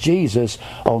circumcised Jesus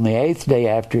on the 8th day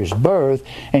after his birth,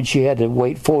 and she had to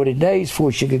wait 40 days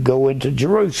before she could go into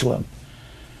Jerusalem.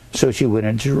 So she went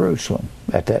into Jerusalem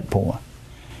at that point.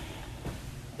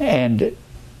 And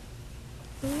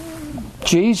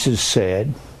Jesus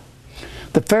said,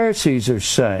 the Pharisees are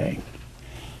saying,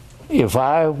 if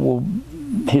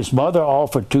his mother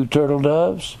offered 2 turtle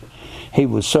doves, he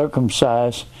was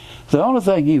circumcised. The only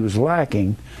thing he was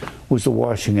lacking was the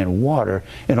washing in water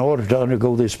in order to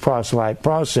undergo this proselyte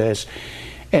process.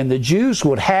 And the Jews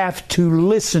would have to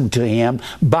listen to him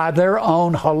by their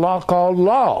own halakha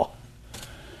law.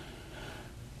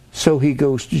 So he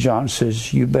goes to John and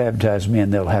says, you baptize me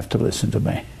and they'll have to listen to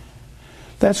me.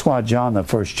 That's why John, the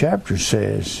first chapter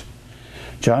says,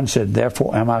 John said,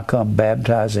 therefore am I come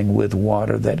baptizing with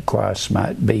water that Christ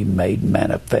might be made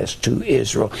manifest to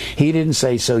Israel. He didn't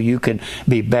say so you can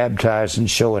be baptized and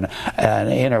show an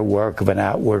inner work of an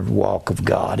outward walk of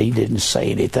God. He didn't say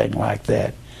anything like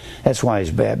that. That's why he's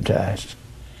baptized.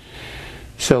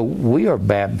 So we are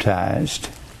baptized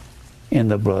in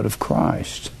the blood of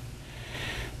Christ.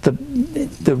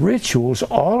 The rituals,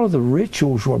 all of the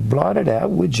rituals were blotted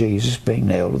out with Jesus being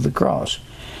nailed to the cross.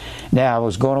 Now, I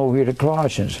was going over here to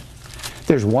Colossians.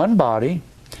 There's one body.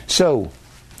 So,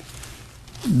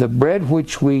 the bread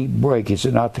which we break, is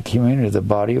it not the communion of the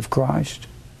body of Christ?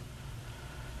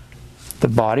 The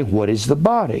body, what is the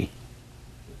body?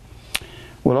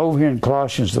 Well, over here in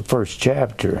Colossians, the first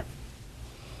chapter,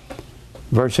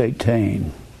 verse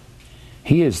 18,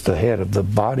 he is the head of the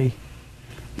body,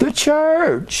 the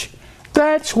church.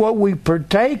 That's what we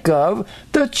partake of,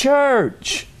 the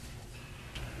church.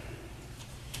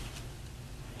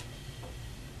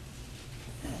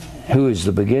 Who is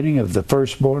the beginning of the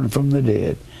firstborn from the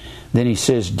dead. Then he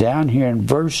says down here in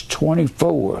verse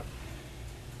 24,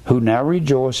 who now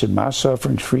rejoice in my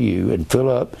sufferings for you, and fill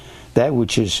up that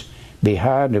which is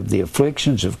behind of the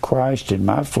afflictions of Christ in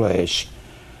my flesh,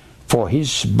 for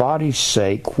his body's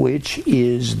sake, which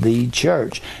is the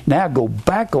church. Now go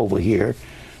back over here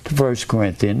to 1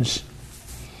 Corinthians.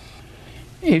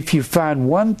 If you find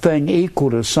one thing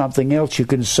equal to something else, you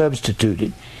can substitute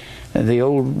it. The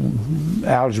old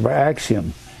algebra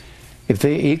axiom. If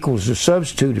the equals are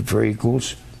substituted for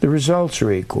equals, the results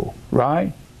are equal,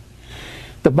 right?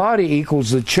 The body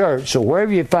equals the church. So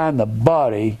wherever you find the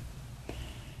body,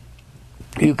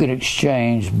 you can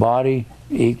exchange body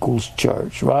equals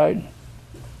church, right?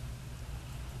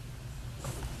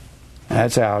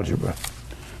 That's algebra.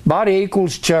 Body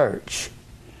equals church.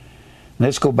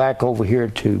 Let's go back over here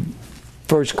to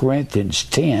 1 Corinthians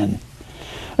 10.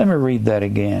 Let me read that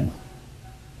again.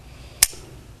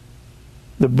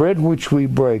 The bread which we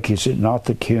break, is it not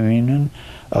the communion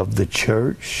of the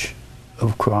church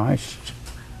of Christ?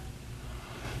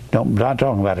 I'm not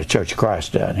talking about a church of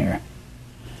Christ down here.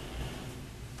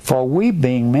 For we,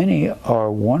 being many, are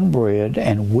one bread,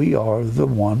 and we are the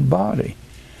one body.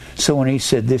 So when he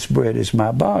said, this bread is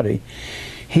my body,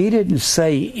 he didn't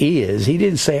say is. He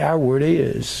didn't say our word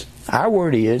is. Our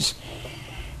word is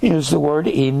the word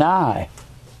enai.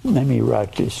 Let me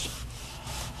write this.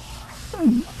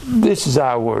 This is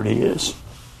our word is.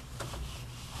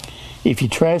 If you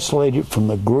translate it from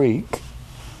the Greek,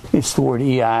 it's the word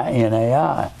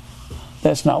E-I-N-A-I.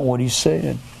 That's not what he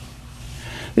said.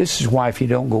 This is why if you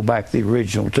don't go back to the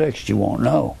original text, you won't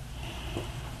know.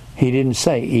 He didn't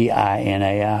say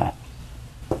E-I-N-A-I.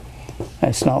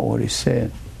 That's not what he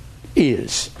said.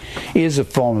 Is a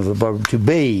form of the verb to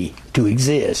be, to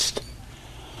exist.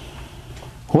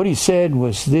 What he said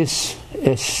was this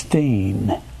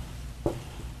esteem.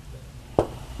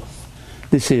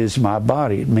 This is my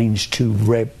body. It means to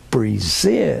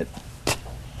represent.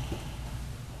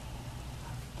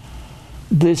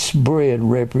 This bread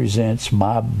represents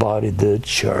my body, the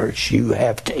church. You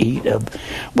have to eat of.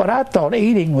 But I thought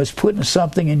eating was putting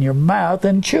something in your mouth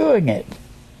and chewing it.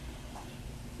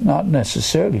 Not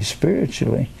necessarily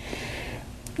spiritually.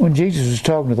 When Jesus was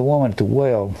talking to the woman at the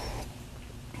well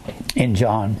in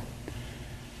John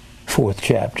 4th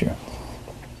chapter,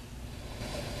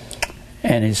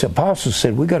 and his apostles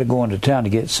said, we got to go into town to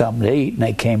get something to eat. And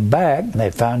they came back and they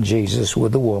found Jesus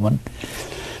with the woman.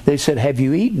 They said, have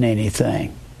you eaten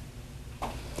anything?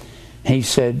 He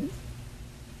said,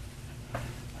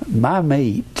 my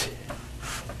meat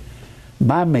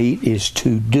is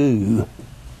to do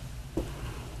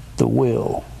the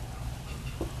will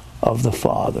of the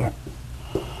Father.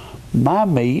 My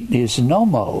meat is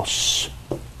nomos.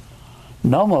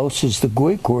 Nomos is the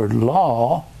Greek word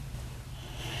law.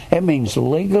 It means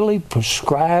legally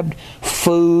prescribed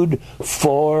food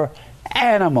for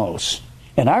animals.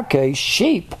 In our case,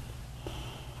 sheep.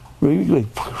 Legally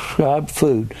prescribed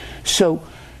food. So,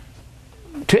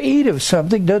 to eat of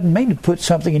something doesn't mean to put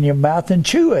something in your mouth and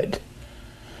chew it.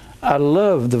 I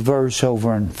love the verse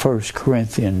over in 1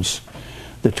 Corinthians,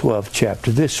 the 12th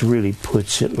chapter. This really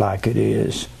puts it like it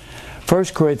is. 1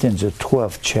 Corinthians, the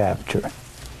 12th chapter.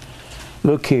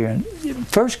 Look here.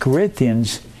 1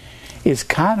 Corinthians is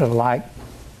kind of like,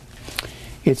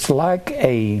 it's like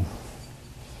a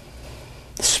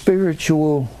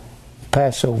spiritual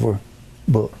Passover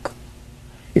book.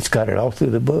 It's got it all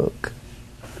through the book.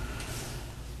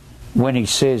 when he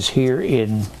says here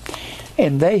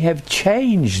and they have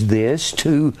changed this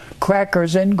to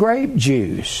crackers and grape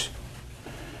juice.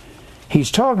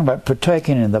 He's talking about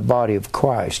partaking in the body of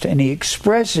Christ, and he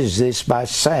expresses this by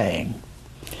saying,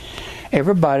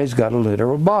 everybody's got a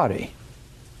literal body.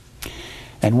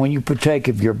 And when you partake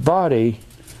of your body,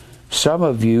 some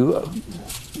of you,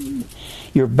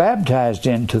 you're baptized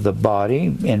into the body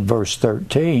in verse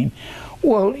 13.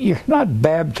 Well, you're not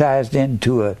baptized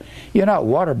you're not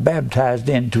water baptized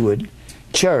into a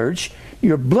church.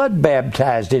 You're blood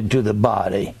baptized into the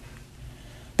body.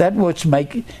 That's what's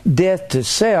make death to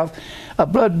self. A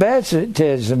blood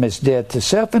baptism is death to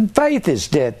self, and faith is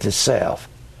death to self.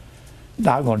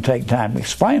 Not going to take time to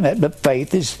explain that, but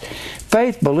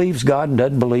faith believes God and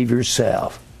doesn't believe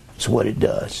yourself. That's what it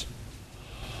does.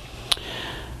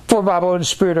 For by the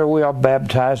Spirit are we all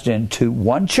baptized into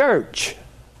one church.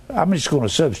 I'm just going to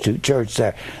substitute church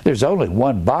there. There's only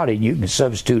one body, and you can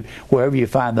substitute wherever you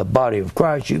find the body of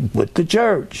Christ, you can put the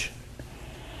church.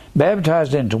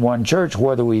 Baptized into one church,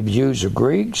 whether we be Jews or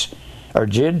Greeks or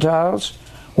Gentiles,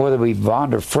 whether we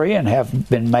bond or free, and have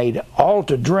been made all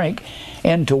to drink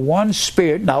into one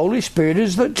Spirit. And the Holy Spirit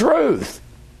is the truth.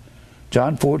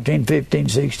 John 14, 15,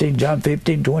 16, John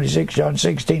 15, 26, John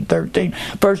 16, 13,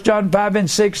 1 John 5 and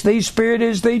 6, the Spirit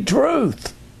is the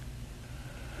truth.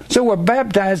 So we're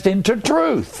baptized into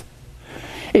truth.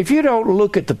 If you don't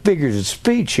look at the figures of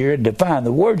speech here and define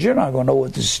the words, you're not going to know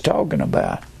what this is talking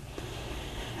about.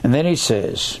 And then he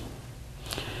says,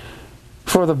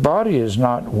 for the body is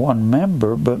not one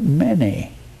member, but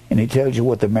many. And he tells you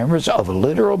what the members of a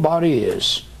literal body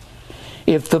is.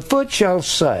 If the foot shall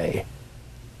say,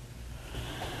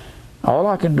 all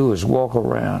I can do is walk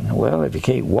around. Well, if you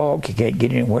can't walk, you can't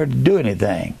get anywhere to do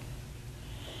anything.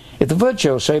 If the foot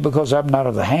shall say, because I'm not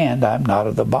of the hand, I'm not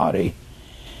of the body,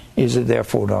 is it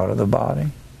therefore not of the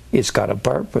body? It's got a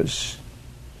purpose.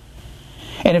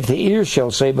 And if the ear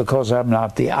shall say, because I'm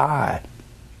not the eye,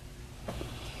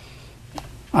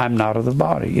 I'm not of the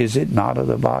body. Is it not of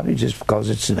the body just because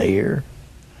it's an ear?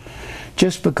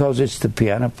 Just because it's the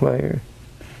piano player?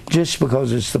 Just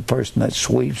because it's the person that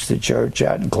sweeps the church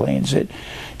out and cleans it?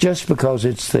 Just because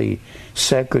it's the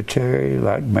secretary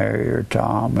like Mary or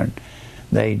Tom and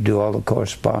they do all the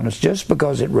correspondence? Just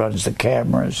because it runs the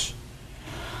cameras?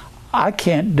 I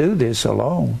can't do this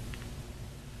alone.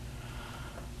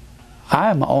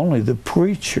 I'm only the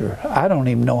preacher. I don't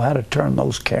even know how to turn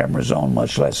those cameras on,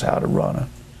 much less how to run them.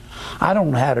 I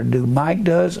don't know how to do. Mike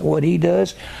does what he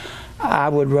does. I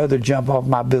would rather jump off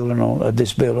my building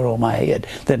this building on my head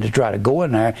than to try to go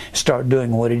in there and start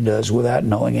doing what he does without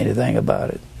knowing anything about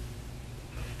it.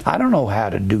 I don't know how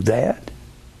to do that.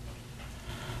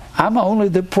 I'm only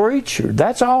the preacher.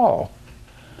 That's all.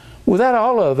 Without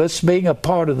all of us being a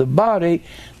part of the body,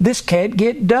 this can't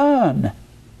get done.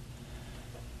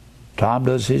 Tom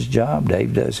does his job.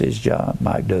 Dave does his job.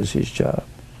 Mike does his job.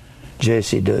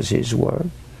 Jesse does his work.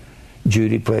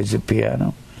 Judy plays the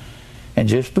piano. And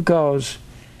just because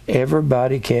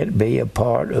everybody can't be a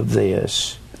part of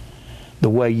this the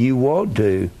way you want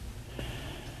to,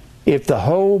 if the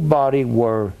whole body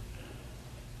were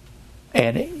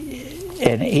an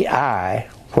eye,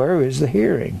 where is the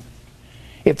hearing?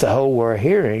 If the whole were a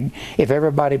hearing, if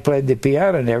everybody played the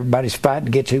piano and everybody's fighting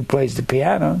to get who plays the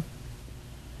piano,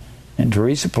 and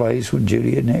Teresa plays when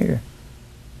Judy isn't here.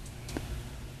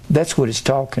 That's what it's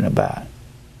talking about.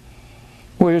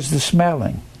 Where's the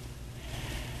smelling?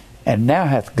 And now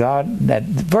hath God, that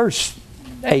verse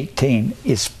 18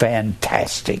 is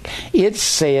fantastic. It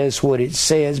says what it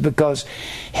says because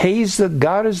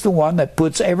God is the one that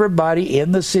puts everybody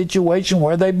in the situation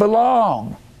where they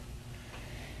belong.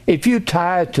 If you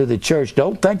tie to the church,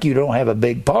 don't think you don't have a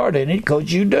big part in it,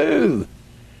 because you do.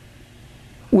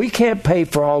 We can't pay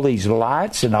for all these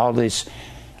lights and all these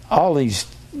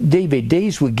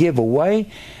DVDs we give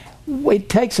away. It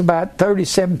takes about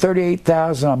 $37,000,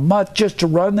 $38,000 a month just to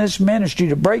run this ministry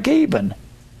to break even.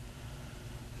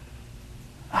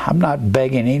 I'm not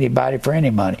begging anybody for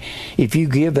any money. If you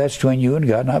give, that's between you and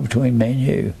God, not between me and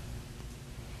you.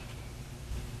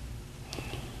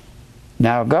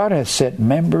 Now God hath set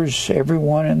members, every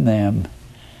one in them,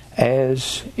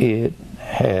 as it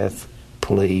hath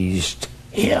pleased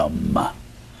Him.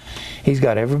 He's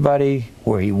got everybody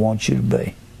where He wants you to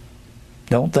be.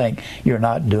 Don't think you're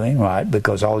not doing right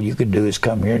because all you can do is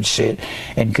come here and sit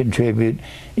and contribute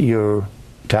your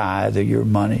tithe or your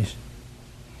monies.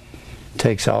 It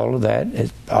takes all of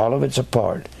that. All of it's a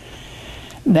part.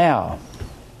 Now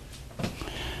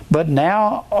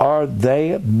are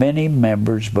they many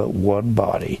members but one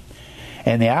body.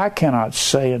 And the eye cannot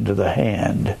say unto the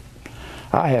hand,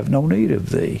 I have no need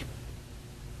of thee.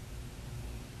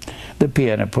 The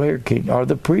piano player can, or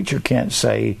the preacher can't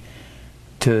say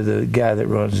to the guy that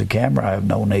runs the camera, I have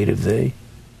no need of thee.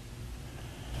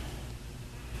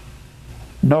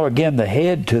 Nor again the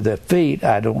head to the feet,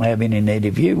 I don't have any need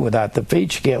of you. Without the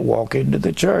feet, you can't walk into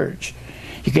the church.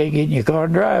 You can't get in your car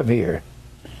and drive here.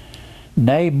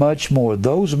 Nay, much more,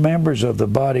 those members of the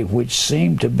body which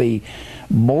seem to be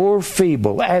more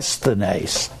feeble,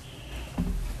 asthenes,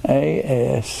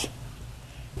 A-S-T-H-E-N-E-S.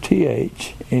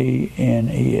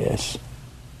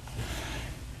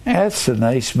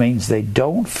 Asthenes means they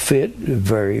don't fit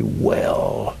very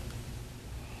well.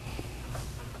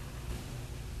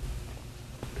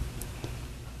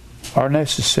 Are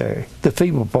necessary. The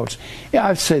feeble parts. Yeah,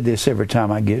 I say this every time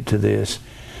I get to this.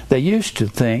 They used to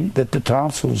think that the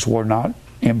tonsils were not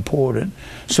important,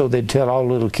 so they'd tell all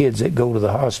little kids that go to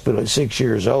the hospital at 6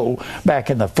 years old, back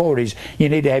in the 40s, you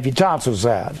need to have your tonsils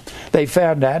out. They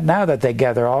found out now that they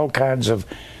gather all kinds of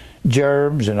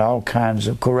germs and all kinds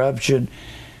of corruption,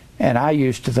 and I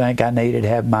used to think I needed to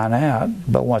have mine out,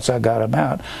 but once I got them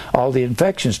out, all the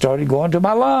infections started going to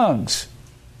my lungs.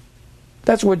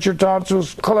 That's what your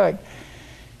tonsils collect.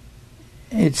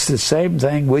 It's the same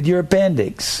thing with your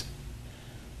appendix.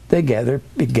 It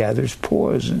gathers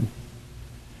poison.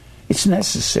 It's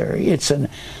necessary. It's an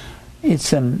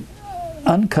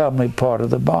uncomely part of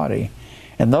the body.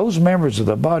 And those members of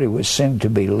the body which seem to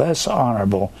be less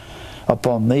honorable,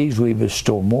 upon these we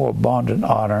bestow more abundant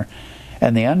honor,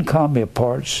 and the uncomely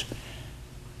parts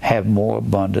have more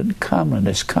abundant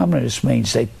comeliness. Comeliness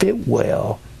means they fit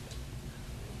well.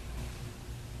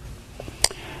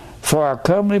 For our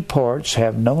comely parts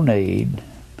have no need,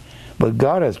 but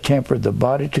God hath tempered the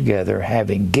body together,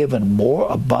 having given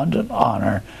more abundant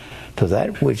honor to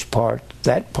that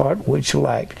part which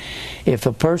lacked. If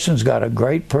a person's got a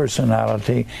great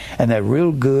personality and they're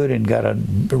real good and got a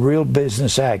real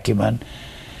business acumen,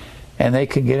 and they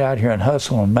can get out here and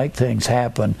hustle and make things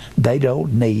happen, they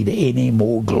don't need any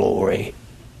more glory.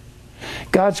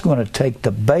 God's going to take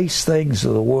the base things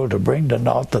of the world to bring to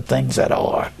naught the things that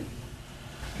are.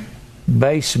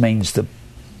 Base means the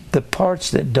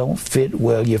parts that don't fit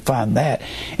well. You find that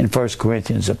in 1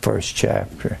 Corinthians, the first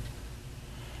chapter.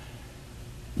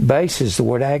 Base is the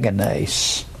word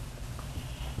agenes.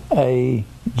 A-G-E-N-E-S.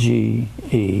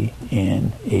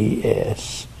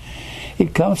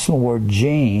 It comes from the word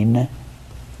gene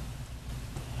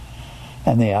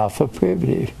and the alpha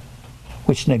privative,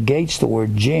 which negates the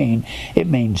word gene. It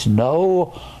means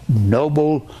no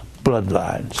noble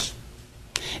bloodlines.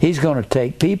 He's going to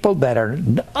take people that are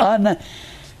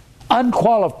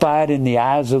unqualified in the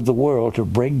eyes of the world to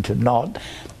bring to naught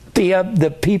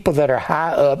the people that are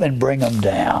high up and bring them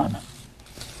down.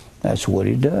 That's what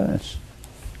he does.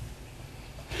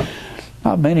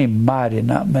 Not many mighty,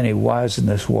 not many wise in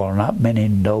this world, not many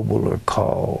noble are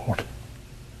called.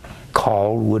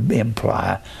 Called would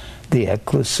imply the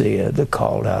ecclesia, the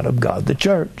called out of God, the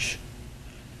church.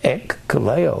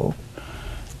 Ekkaleo.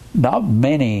 Not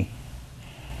many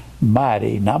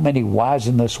mighty, not many wise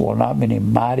in this world, not many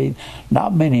mighty,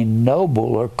 not many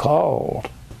noble are called.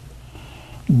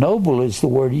 Noble is the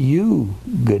word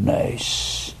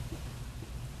eugenes.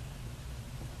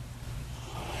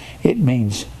 It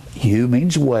means, you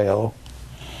means well,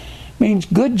 means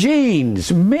good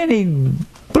genes. Many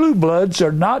blue bloods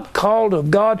are not called of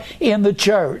God in the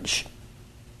church.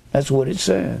 That's what it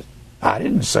says. I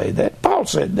didn't say that. Paul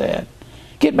said that.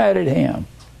 Get mad at him.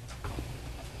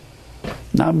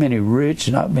 Not many rich,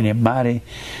 not many mighty.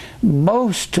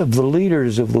 Most of the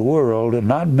leaders of the world, and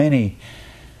not many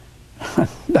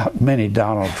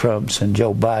Donald Trumps and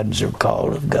Joe Bidens are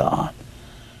called of God.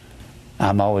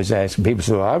 I'm always asking people,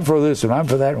 so I'm for this and I'm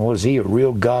for that. And was he a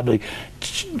real godly,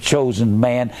 chosen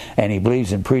man and he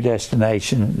believes in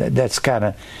predestination? That's kind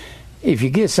of, if you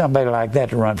get somebody like that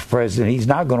to run for president, he's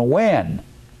not going to win.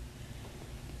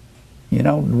 You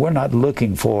know, we're not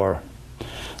looking for,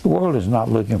 the world is not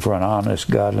looking for an honest,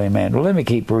 godly man. Well, let me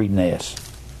keep reading this.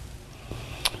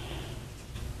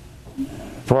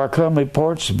 For our comely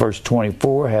parts, verse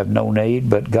 24, have no need,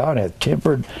 but God hath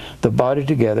tempered the body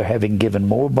together, having given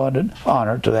more abundant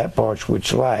honor to that part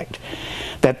which lacked,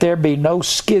 that there be no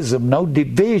schism, no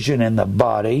division in the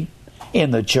body,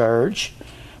 in the church,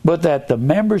 but that the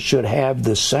members should have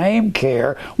the same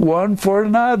care one for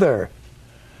another.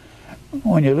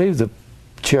 When you leave the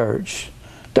church,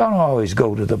 don't always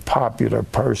go to the popular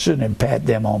person and pat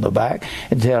them on the back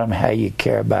and tell them how you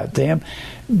care about them.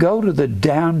 Go to the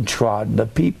downtrodden, the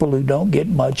people who don't get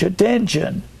much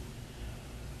attention.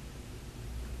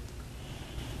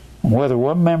 Whether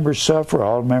one member suffer,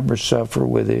 all members suffer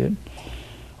with it.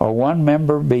 Or one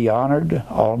member be honored,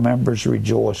 all members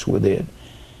rejoice with it.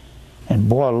 And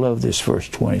boy, I love this verse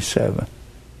 27.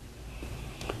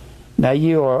 Now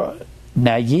ye are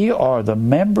the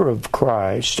member of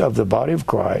Christ, of the body of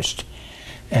Christ,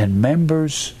 and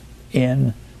members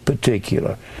in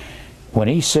particular. When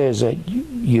he says that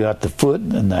you got the foot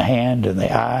and the hand and the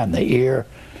eye and the ear,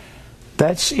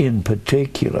 that's in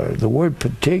particular. The word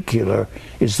particular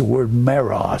is the word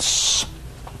meros.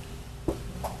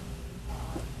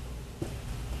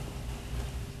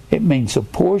 It means a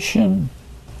portion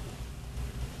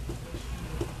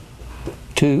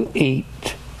to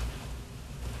eat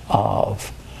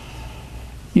of.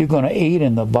 You're going to eat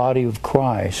in the body of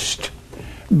Christ.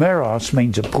 Meros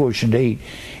means a portion to eat.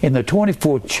 In the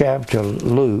 24th chapter of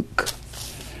Luke,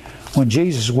 when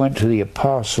Jesus went to the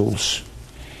apostles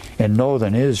in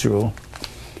northern Israel,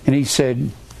 and he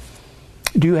said,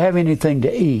 "Do you have anything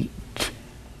to eat?"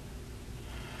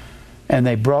 And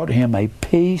they brought him a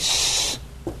piece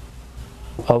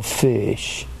of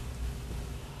fish.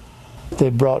 They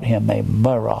brought him a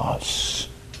meros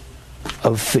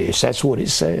of fish. That's what it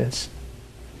says.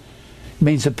 It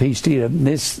means a piece to eat.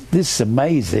 This is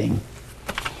amazing.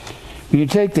 When you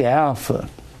take the alpha,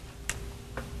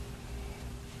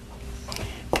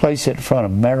 place it in front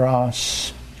of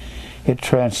meros, it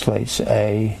translates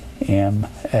A-M-A-R-T.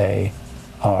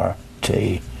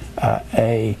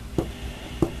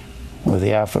 With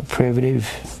the alpha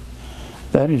privative,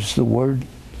 that is the word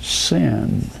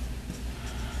sin.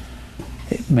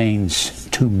 It means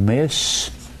to miss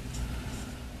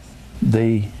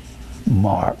the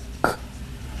mark.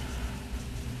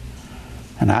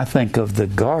 And I think of the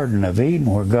Garden of Eden,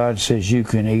 where God says you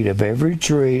can eat of every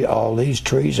tree, all these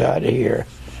trees out here,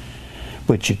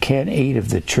 but you can't eat of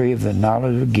the tree of the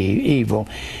knowledge of evil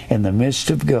in the midst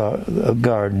of a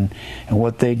garden. And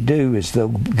what they do is they'll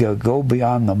go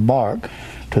beyond the mark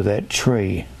to that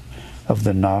tree of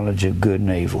the knowledge of good and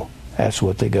evil. That's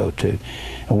what they go to.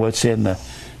 And what's in the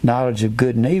knowledge of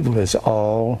good and evil is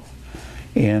all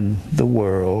in the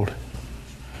world: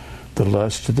 the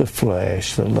lust of the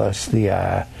flesh, the lust of the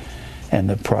eye, and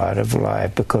the pride of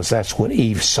life. Because that's what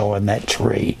Eve saw in that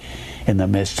tree in the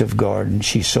midst of garden.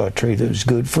 She saw a tree that was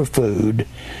good for food.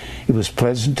 It was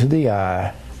pleasant to the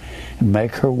eye and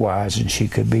make her wise, and she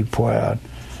could be proud.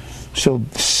 So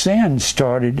sin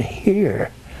started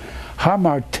here.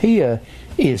 Hamartia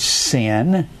is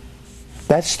sin.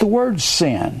 That's the word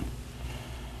sin.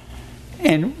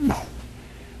 And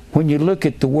when you look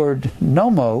at the word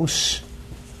nomos,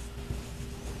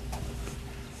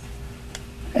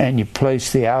 and you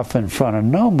place the alpha in front of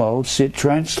nomos, it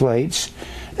translates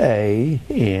A-N-O-M-I-A,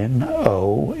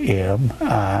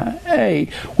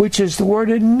 which is the word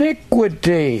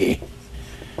iniquity.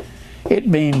 It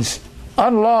means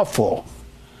unlawful.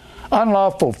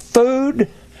 Unlawful food.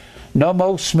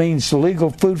 Nomos means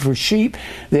legal food for sheep.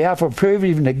 The alpha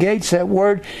privative negates that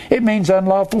word. It means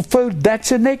unlawful food.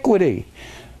 That's iniquity.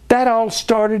 That all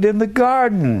started in the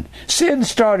garden. Sin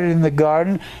started in the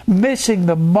garden, missing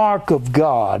the mark of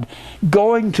God,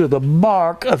 going to the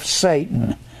mark of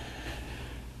Satan,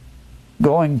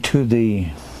 going to the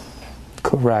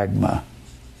charagma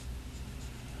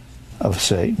of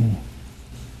Satan.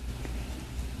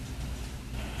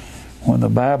 When the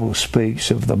Bible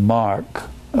speaks of the mark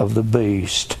of the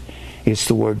beast, it's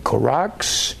the word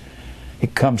korax.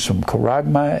 It comes from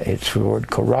charagma. It's the word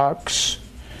korax,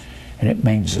 and it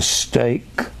means a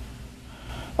stake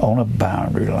on a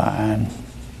boundary line.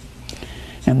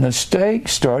 And the stake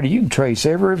started, you can trace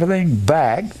everything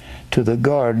back to the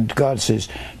garden. God says,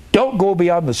 don't go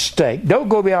beyond the stake. Don't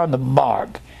go beyond the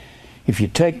mark. If you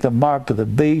take the mark of the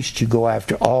beast, you go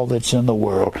after all that's in the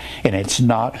world. And it's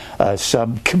not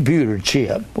some computer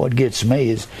chip. What gets me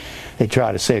is they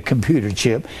try to say a computer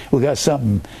chip. We got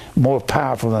something more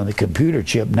powerful than the computer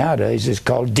chip nowadays. It's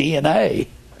called DNA.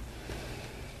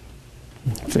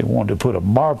 If they wanted to put a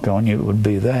mark on you, it would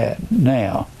be that.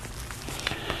 Now,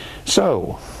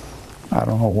 so, I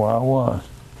don't know where I was.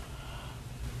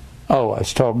 Oh, I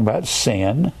was talking about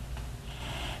sin.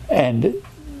 And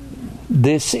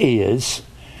this is,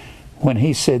 when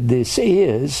he said this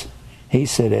is, he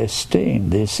said esteem.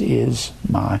 This is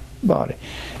my body.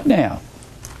 Now,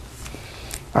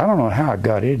 I don't know how I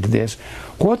got into this.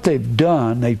 What they've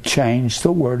done, they've changed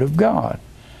the Word of God.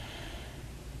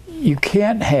 You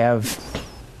can't have...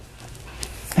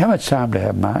 How much time do I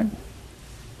have, Mike?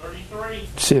 33.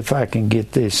 See if I can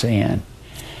get this in.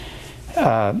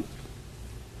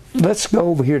 Let's go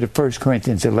over here to 1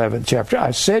 Corinthians 11th chapter.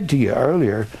 I said to you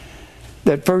earlier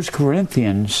that 1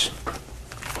 Corinthians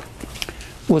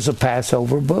was a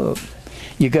Passover book.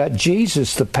 You got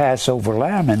Jesus, the Passover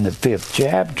lamb, in the 5th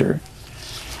chapter.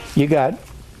 You got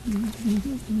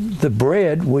the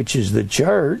bread, which is the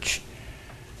church,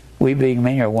 we being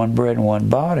many are one bread and one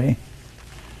body.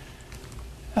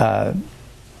 Let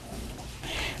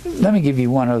me give you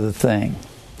one other thing.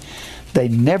 They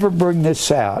never bring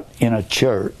this out in a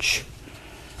church.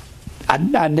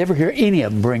 I never hear any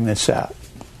of them bring this out.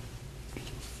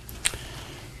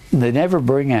 They never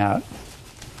bring out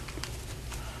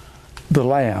the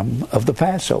lamb of the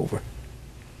Passover.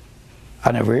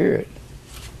 I never hear it.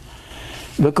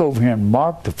 Look over here in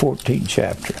Mark, the 14th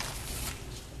chapter.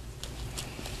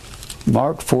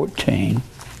 Mark 14.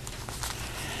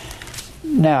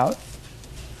 Now,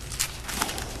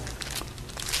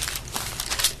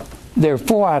 there are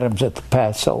 4 items at the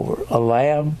Passover. A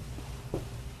lamb.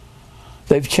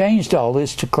 They've changed all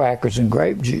this to crackers and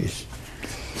grape juice.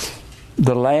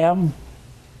 The lamb,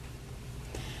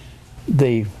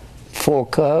 the 4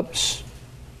 cups,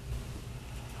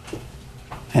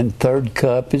 and third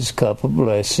cup is cup of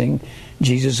blessing.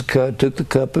 Jesus took the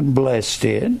cup and blessed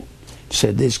it.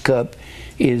 Said, this cup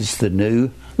is the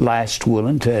new last will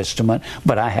and testament,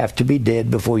 but I have to be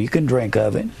dead before you can drink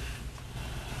of it.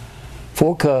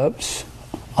 4 cups,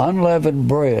 unleavened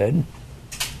bread.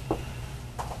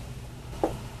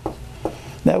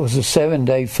 That was a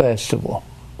 7-day festival.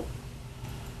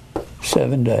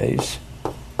 7 days.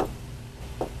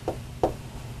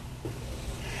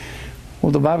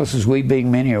 Well, the Bible says we being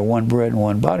many are one bread and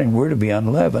one body, and we're to be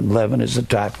unleavened. Leaven is a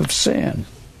type of sin.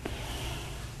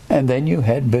 And then you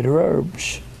had bitter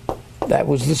herbs. That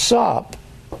was the sop.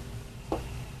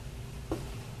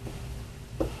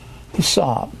 The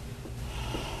sop.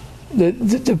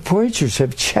 The preachers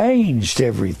have changed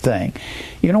everything.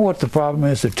 You know what the problem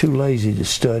is? They're too lazy to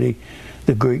study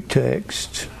the Greek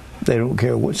text. They don't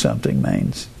care what something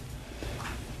means.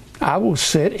 I will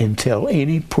sit and tell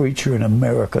any preacher in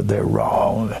America they're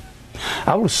wrong.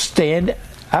 I will stand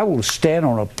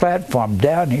on a platform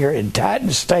down here in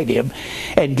Titan Stadium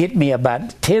and get me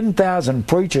about 10,000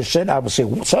 preachers sitting. I will say,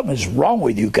 well, something is wrong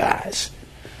with you guys.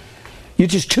 You're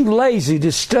just too lazy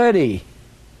to study.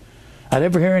 I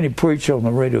never hear any preacher on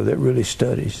the radio that really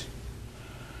studies.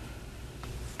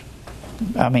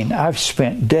 I mean, I've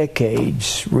spent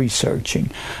decades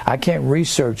researching. I can't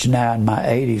research now in my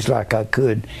 80s like I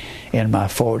could in my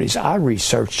 40s. I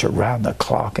researched around the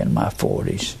clock in my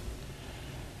 40s.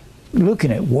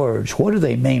 Looking at words. What do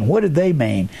they mean? What did they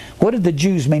mean? What did the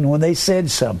Jews mean when they said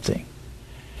something?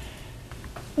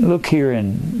 Look here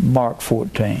in Mark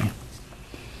 14.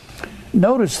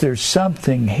 Notice there's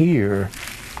something here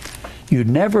you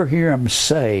never hear them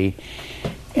say,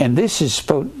 and this is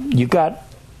supposed, you got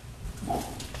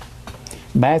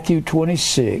Matthew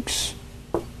 26,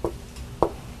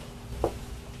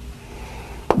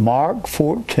 Mark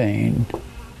 14,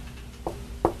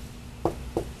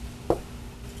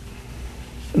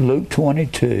 Luke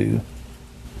 22,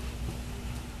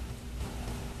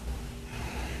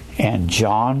 and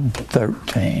John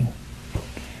 13.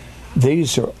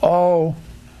 These are all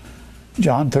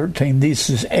John 13, this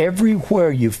is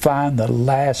everywhere you find the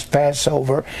last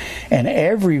Passover, and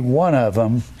every one of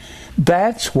them,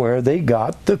 that's where they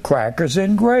got the crackers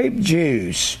and grape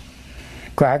juice.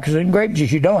 Crackers and grape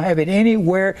juice. You don't have it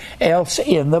anywhere else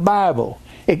in the Bible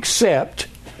except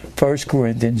 1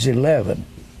 Corinthians 11.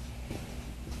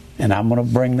 And I'm going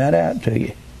to bring that out to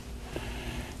you.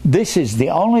 This is the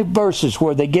only verses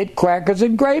where they get crackers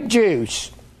and grape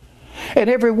juice. And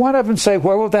every one of them say,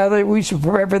 where wilt thou we should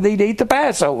prepare thee to eat the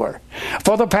Passover?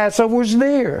 For the Passover is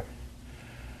near.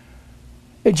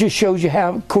 It just shows you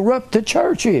how corrupt the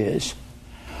church is.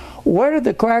 Where did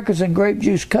the crackers and grape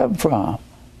juice come from?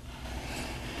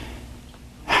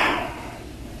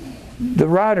 The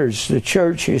writers, the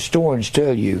church historians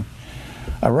tell you,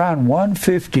 around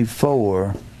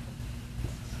 154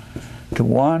 to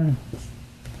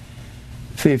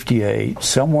 158,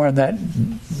 somewhere in that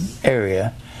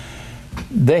area,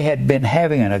 they had been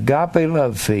having an agape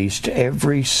love feast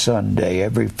every Sunday,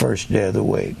 every first day of the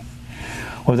week,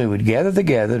 where they would gather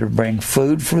together to bring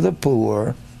food for the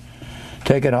poor,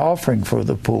 take an offering for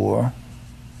the poor,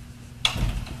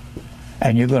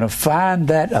 and you're going to find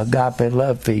that agape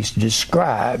love feast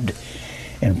described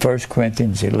in 1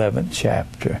 Corinthians 11th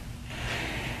chapter.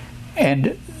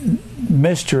 And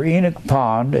Mr. Enoch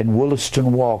Pond and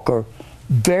Williston Walker,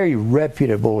 very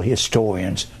reputable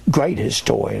historians, great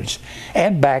historians,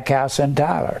 and Backhouse and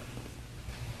Tyler.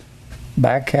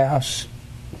 Backhouse.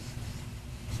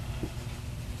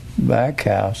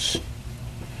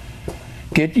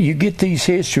 You get these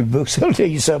history books, they'll tell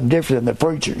you something different than the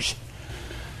preachers.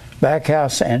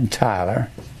 Backhouse and Tyler.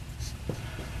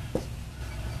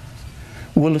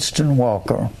 Williston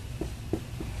Walker.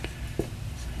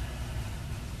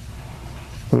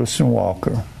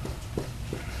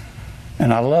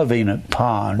 And I love Enoch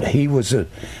Pond. He was a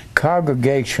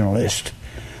Congregationalist.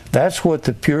 That's what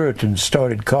the Puritans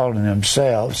started calling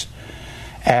themselves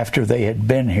after they had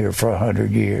been here for 100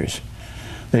 years.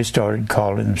 They started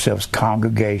calling themselves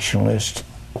Congregationalists.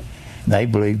 They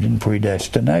believed in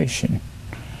predestination.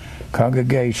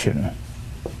 Congregation.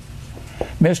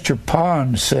 Mr.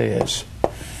 Pond says,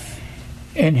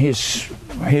 in his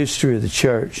history of the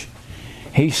church,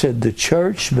 he said the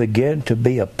church began to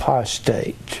be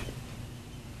apostate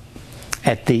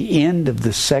at the end of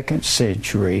the 2nd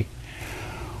century,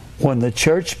 when the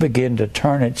church began to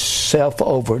turn itself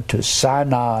over to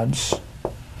synods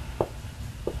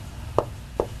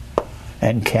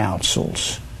and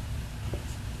councils.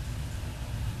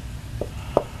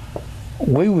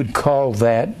 We would call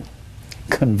that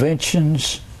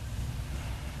conventions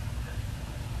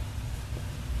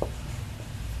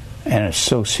and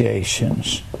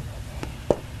associations.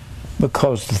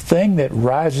 Because the thing that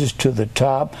rises to the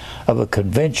top of a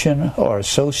convention or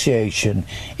association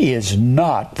is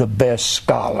not the best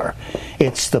scholar.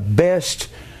 It's the best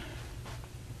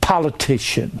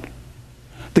politician.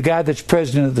 The guy that's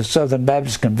president of the Southern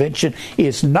Baptist Convention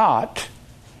is not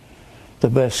the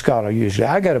best scholar usually.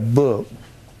 I got a book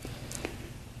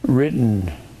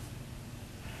written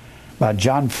by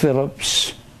John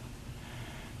Phillips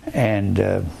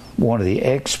and one of the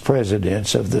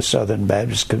ex-presidents of the Southern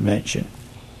Baptist Convention.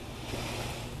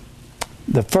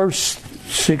 The first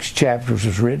 6 chapters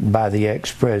was written by the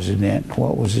ex-president.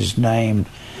 What was his name?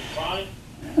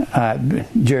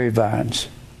 Jerry Vines.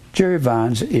 Jerry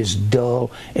Vines is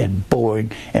dull and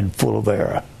boring and full of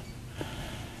error.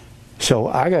 So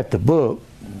I got the book,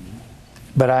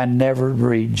 but I never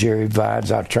read Jerry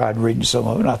Vines. I tried reading some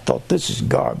of it, and I thought, this is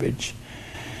garbage.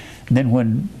 And then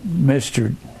when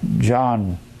Mr.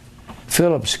 John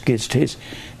Phillips gets to his,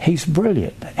 he's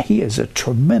brilliant. He is a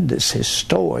tremendous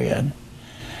historian.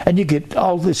 And you get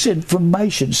all this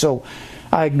information. So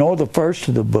I ignore the first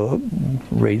of the book,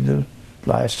 read the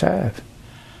last half.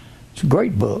 It's a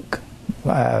great book.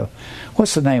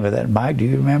 What's the name of that, Mike? Do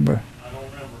you remember? I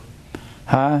don't remember.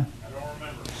 Huh? I don't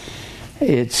remember.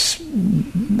 It's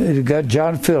got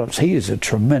John Phillips. He is a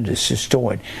tremendous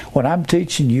historian. When I'm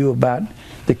teaching you about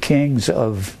the kings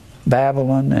of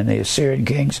Babylon and the Assyrian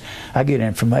kings, I get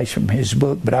information from his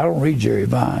book, but I don't read Jerry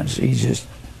Vines. He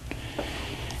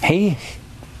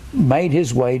made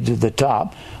his way to the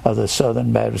top of the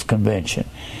Southern Baptist Convention.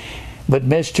 But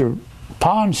Mr.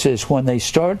 Pond says when they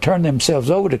turn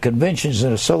themselves over to conventions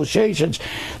and associations,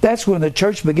 that's when the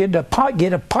church began to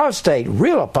get apostate,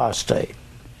 real apostate.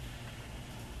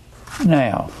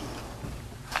 Now,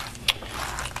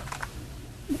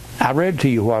 I read to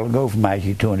you a while ago from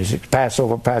Matthew 26,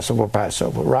 Passover, Passover,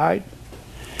 Passover, right?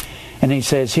 And he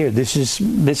says here, this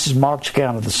is Mark's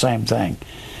account of the same thing.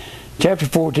 Chapter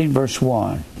 14, verse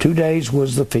 1. 2 days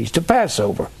was the feast of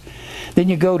Passover. Then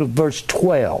you go to verse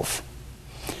 12.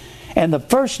 And the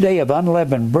first day of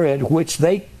unleavened bread,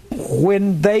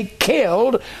 when they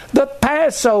killed the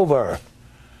Passover.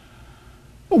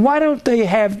 Why don't they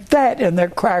have that in their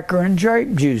cracker and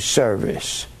grape juice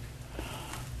service?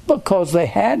 Because they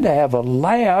had to have a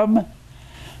lamb.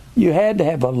 You had to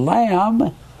have a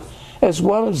lamb, as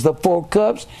well as the 4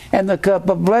 cups and the cup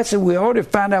of blessing. We already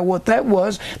found out what that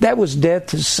was. That was death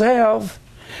to self.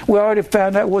 We already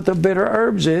found out what the bitter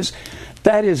herbs is.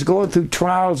 That is going through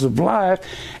trials of life.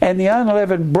 And the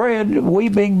unleavened bread, we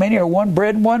being many are one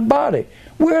bread and one body.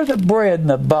 We're the bread and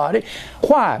the body.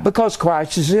 Why? Because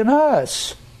Christ is in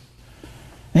us.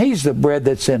 He's the bread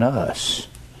that's in us.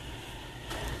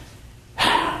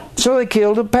 So they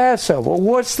killed a Passover.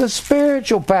 What's the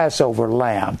spiritual Passover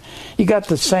lamb? You got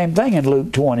the same thing in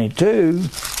Luke 22.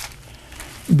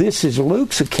 This is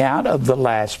Luke's account of the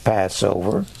last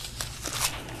Passover.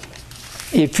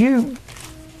 If you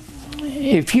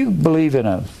believe in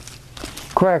a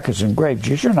crackers and grape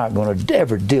juice, you're not going to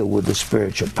ever deal with the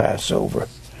spiritual Passover.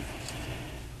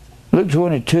 Luke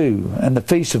 22, and the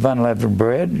feast of unleavened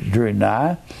bread drew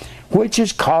nigh, which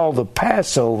is called the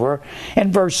Passover.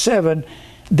 And verse 7,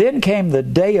 then came the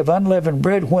day of unleavened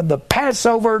bread when the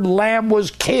Passover lamb was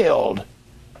killed.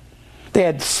 They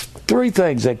had 3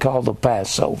 things they called the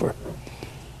Passover.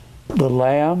 The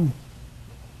lamb,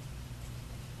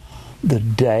 the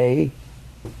day,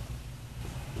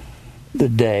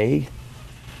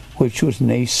 which was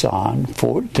Nisan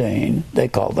 14. They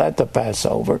called that the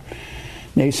Passover.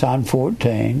 Nisan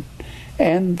 14.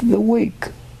 And the week.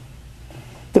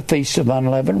 The Feast of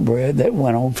Unleavened Bread that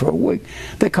went on for a week.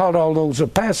 They called all those a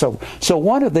Passover. So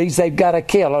one of these they've got to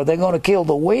kill. Are they going to kill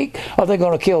the week? Are they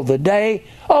going to kill the day?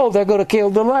 Oh, they're going to kill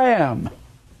the lamb.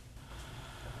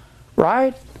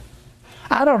 Right?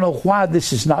 I don't know why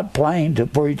this is not plain to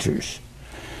preachers.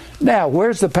 Now,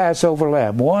 where's the Passover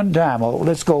lamb? One time. Oh,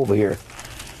 let's go over here.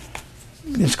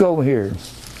 Let's go over here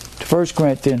to 1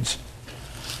 Corinthians.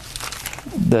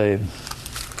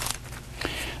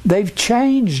 They've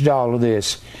changed all of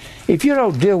this. If you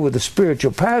don't deal with the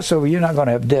spiritual Passover, you're not going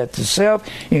to have death to self.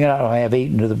 You're not going to have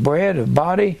eating of the bread of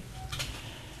body.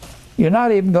 You're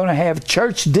not even going to have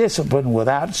church discipline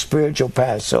without spiritual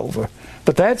Passover.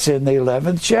 But that's in the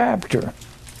 11th chapter.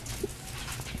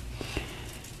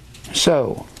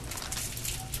 So,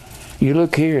 you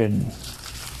look here in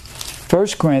 1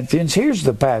 Corinthians, here's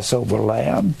the Passover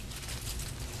lamb.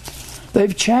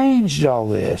 They've changed all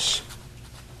this.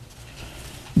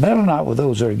 Meddle not with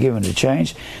those that are given to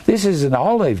change. This isn't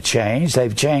all they've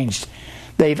changed.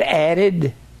 They've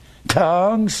added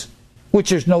tongues, which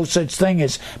there's no such thing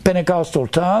as Pentecostal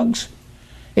tongues.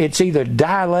 It's either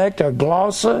dialect or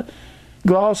glossa.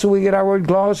 Glossa, we get our word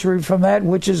glossary from that,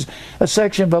 which is a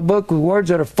section of a book with words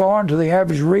that are foreign to the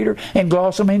average reader, and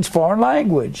glossa means foreign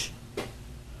language.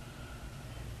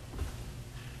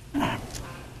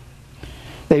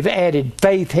 They've added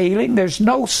faith healing. There's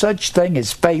no such thing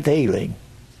as faith healing.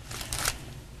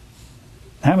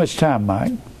 How much time,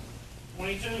 Mike?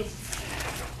 22.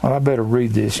 Well, I better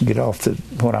read this and get off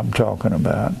what I'm talking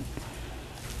about.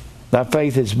 Thy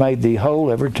faith has made thee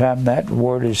whole. Every time that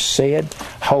word is said,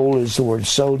 whole is the word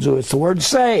sozo. It's the word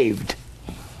saved.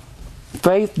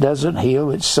 Faith doesn't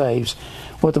heal, it saves.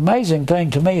 Well, the amazing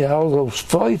thing to me, all those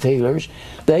faith healers,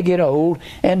 they get old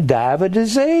and die of a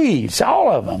disease. All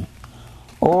of them.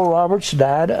 Oral Roberts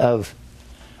died of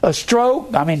a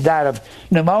stroke. Died of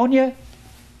pneumonia.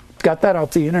 Got that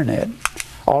off the internet.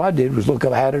 All I did was look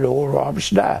up how did Oral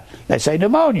Roberts die. They say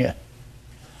pneumonia.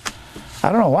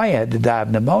 I don't know why he had to die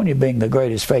of pneumonia, being the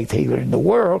greatest faith healer in the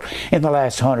world in the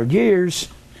last 100 years.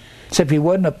 Except he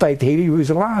wasn't a faith healer, he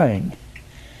was lying.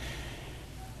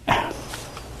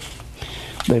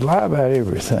 They lie about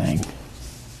everything.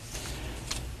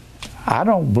 I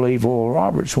don't believe Oral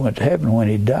Roberts went to heaven when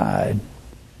he died.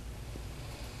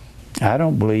 I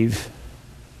don't believe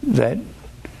that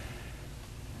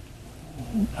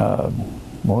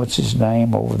what's his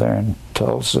name over there in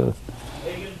Tulsa?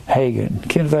 Hagin.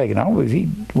 Kenneth Hagin. I don't believe he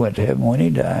went to heaven when he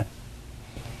died.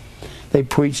 They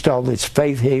preached all this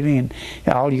faith healing,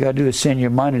 and all you got to do is send your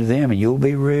money to them and you'll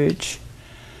be rich.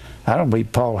 I don't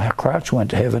believe Paul Crouch went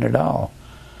to heaven at all.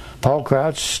 Paul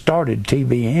Crouch started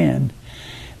TBN,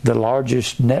 the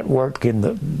largest network in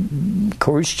the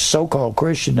so-called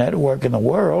Christian network in the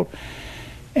world,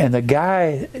 and the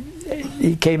guy,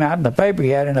 he came out in the paper, he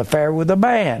had an affair with a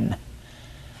man.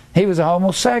 He was a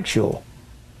homosexual.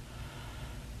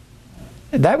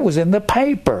 That was in the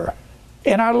paper,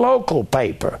 in our local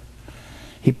paper.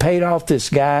 He paid off this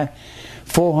guy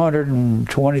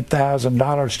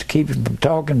 $420,000 to keep him from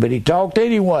talking, but he talked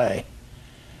anyway.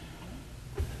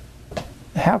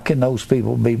 How can those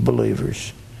people be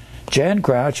believers? Jan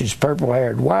Crouch, his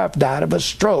purple-haired wife, died of a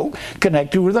stroke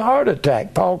connected with a heart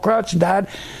attack. Paul Crouch died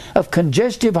of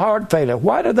congestive heart failure.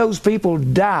 Why do those people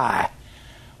die?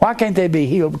 Why can't they be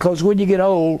healed? Because when you get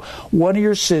old, one of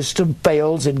your system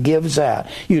fails and gives out.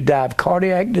 You die of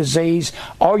cardiac disease,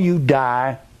 or you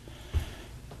die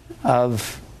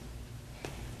of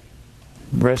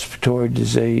respiratory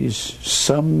disease,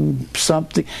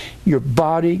 something. Your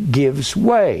body gives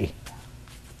way.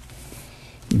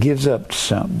 Gives up to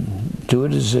something, to a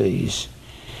disease.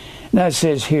 Now it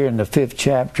says here in the 5th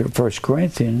chapter of 1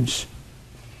 Corinthians,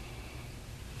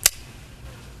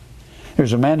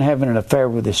 there's a man having an affair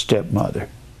with his stepmother.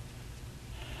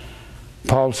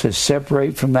 Paul says,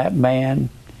 separate from that man,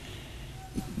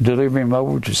 deliver him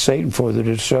over to Satan for the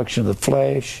destruction of the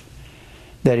flesh,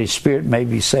 that his spirit may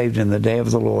be saved in the day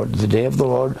of the Lord. The day of the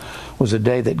Lord was a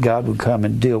day that God would come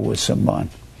and deal with someone.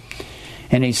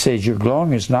 And he says, your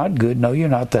glowing is not good. No, you're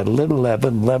not. That little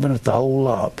leaven leaveneth the whole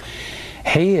lump.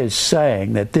 He is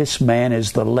saying that this man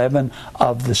is the leaven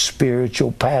of the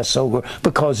spiritual Passover,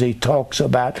 because he talks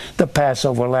about the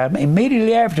Passover lamb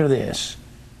immediately after this.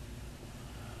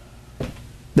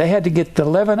 They had to get the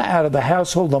leaven out of the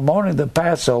household the morning of the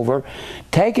Passover,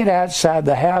 take it outside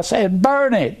the house, and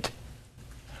burn it.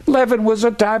 Leaven was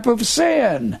a type of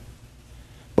sin.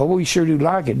 But we sure do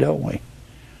like it, don't we?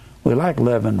 We like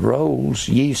leavened rolls,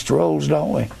 yeast rolls,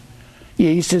 don't we?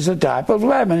 Yeast is a type of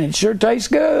leaven. It sure tastes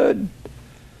good.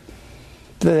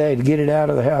 They had to get it out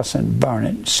of the house and burn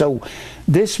it. So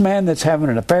this man that's having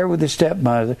an affair with his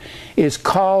stepmother is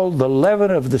called the leaven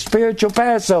of the spiritual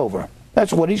Passover.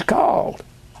 That's what he's called.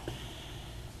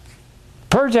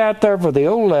 Purge out therefore the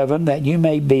old leaven, that you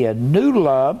may be a new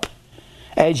lump,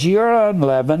 as ye are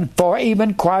unleavened, for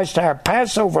even Christ our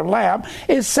Passover lamb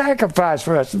is sacrificed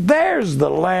for us. There's the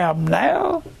lamb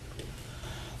now.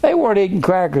 They weren't eating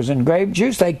crackers and grape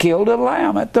juice. They killed a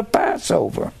lamb at the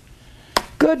Passover.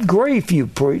 Good grief, you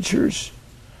preachers.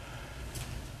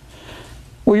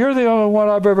 Well, you're the only one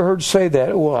I've ever heard say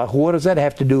that. Well, what does that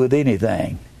have to do with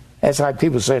anything? That's like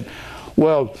people said,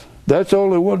 well, that's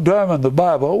only one time in the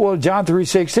Bible. Well, John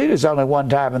 3:16 is only one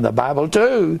time in the Bible,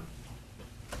 too.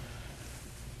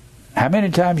 How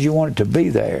many times you want it to be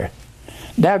there?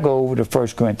 Now go over to 1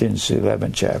 Corinthians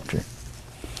 11 chapter.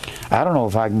 I don't know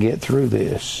if I can get through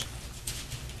this.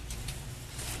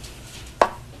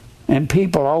 And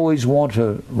people always want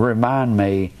to remind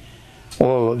me,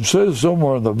 well, it says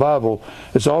somewhere in the Bible,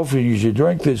 as often as you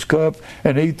drink this cup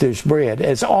and eat this bread,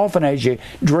 as often as you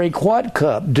drink what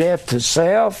cup? Death to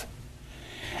self?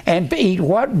 And eat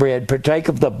what bread? Partake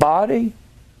of the body?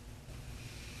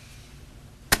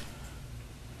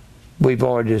 We've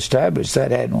already established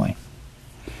that, hadn't we?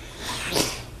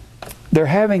 They're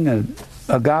having a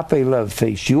agape love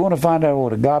feast. You want to find out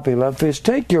what agape love feast?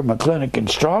 Take your McClinic and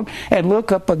Strong and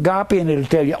look up agape, and it'll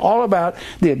tell you all about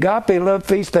the agape love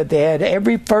feast that they had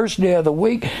every first day of the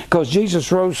week, because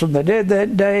Jesus rose from the dead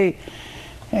that day,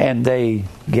 and they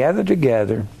gathered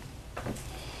together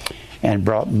and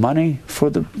brought money for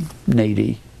the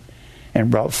needy and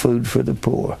brought food for the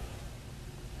poor.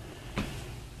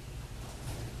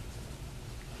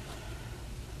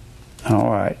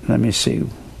 All right, let me see.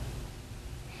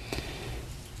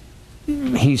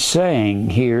 He's saying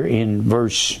here in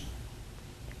verse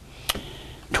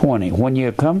 20, when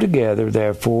you come together,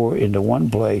 therefore, into one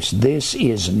place, this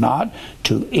is not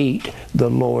to eat the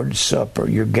Lord's Supper.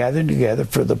 You're gathering together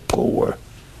for the poor.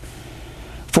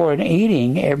 For in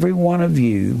eating, every one of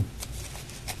you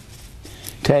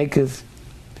taketh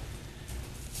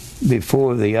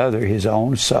before the other his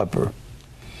own supper.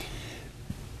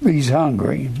 He's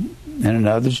hungry, and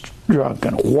another's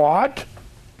drunken. What?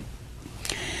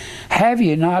 Have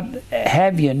you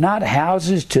not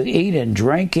houses to eat and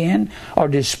drink in, or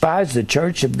despise the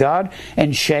church of God,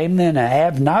 and shame them, and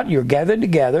have not you gathered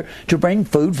together to bring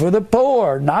food for the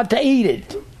poor, not to eat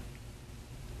it?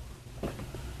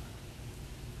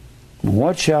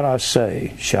 What shall I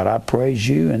say? Shall I praise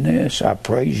you in this? I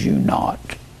praise you not.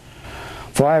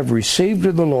 For I have received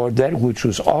of the Lord that which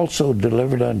was also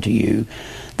delivered unto you,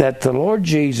 that the Lord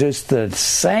Jesus, the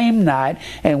same night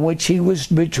in which he was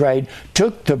betrayed,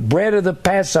 took the bread of the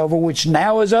Passover, which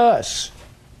now is us.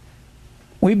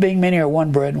 We being many are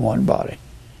one bread and one body.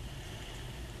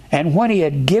 And when he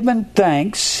had given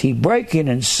thanks, he brake it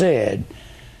and said,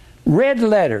 red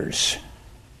letters,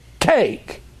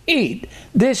 take, eat.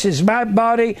 This is my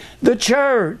body, the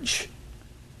church,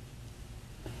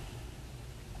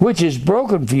 which is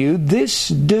broken for you. This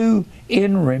do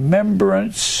in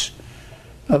remembrance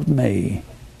of me.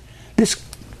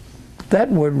 That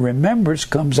word remembrance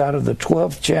comes out of the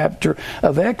 12th chapter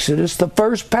of Exodus, the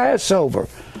first Passover.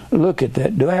 Look at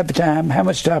that. Do I have time? How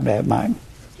much time do I have, Mike?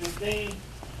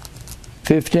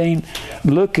 15.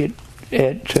 Look at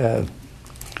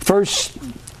first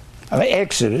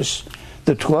Exodus,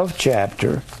 the 12th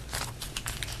chapter,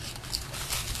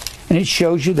 and it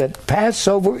shows you that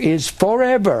Passover is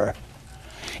forever.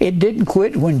 It didn't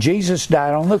quit when Jesus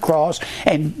died on the cross,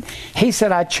 and he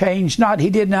said, I changed not. He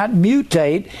did not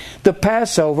mutate the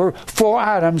Passover 4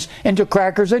 items into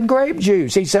crackers and grape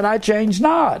juice. He said, I changed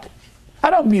not. I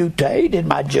don't mutate in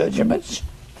my judgments.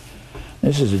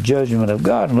 This is a judgment of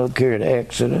God. And look here at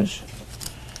Exodus.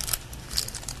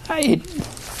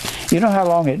 You know how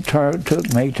long it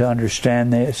took me to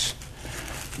understand this?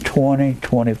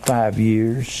 25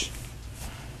 years.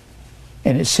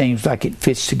 And it seems like it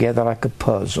fits together like a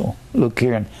puzzle. Look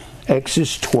here in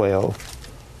Exodus 12.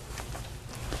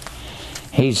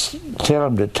 He's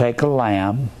telling them to take a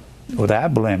lamb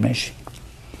without blemish.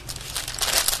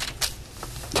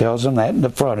 Tells them that in the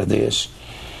front of this.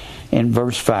 In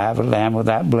verse 5, a lamb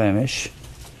without blemish.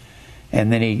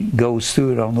 And then he goes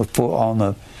through it on the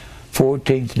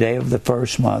 14th day of the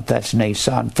first month. That's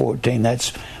Nisan 14.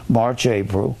 That's March,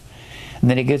 April. And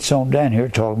then he gets on down here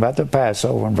talking about the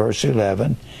Passover in verse 11.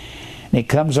 And he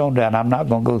comes on down. I'm not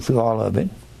going to go through all of it.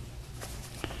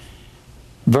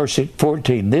 Verse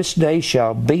 14. This day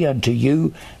shall be unto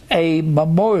you a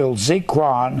memorial,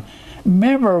 Zikron,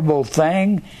 memorable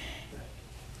thing.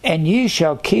 And ye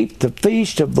shall keep the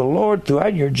feast of the Lord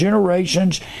throughout your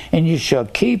generations. And ye shall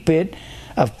keep it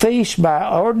a feast by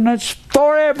ordinance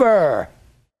forever.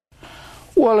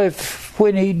 Well,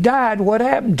 when he died, what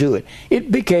happened to it?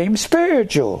 It became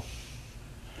spiritual.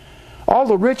 All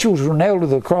the rituals were nailed to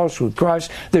the cross with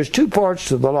Christ. There's 2 parts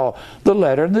to the law, the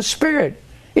letter and the spirit.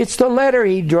 It's the letter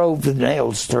he drove the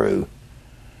nails through.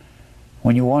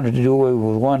 When you wanted to do away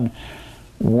with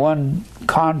one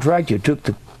contract, you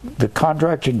took the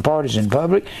contracting parties in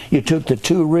public, you took the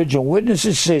two original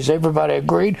witnesses, says everybody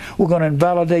agreed, we're going to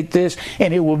invalidate this,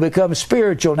 and it will become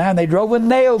spiritual now, and they drove a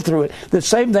nail through it. The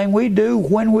same thing we do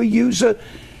when we use a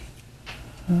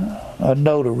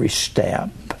notary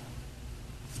stamp.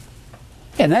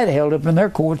 And that held up in their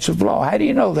courts of law. How do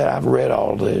you know that? I've read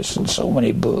all this in so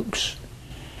many books.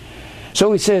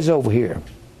 So he says over here,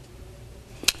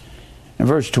 in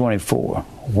verse 24,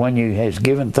 when he has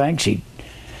given thanks, he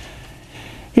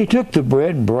took the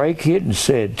bread and brake it and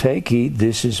said, "Take, eat,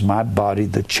 this is my body,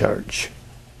 the church."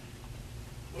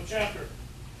 What chapter?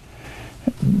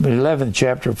 11th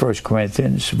chapter of 1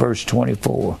 Corinthians, verse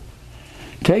 24.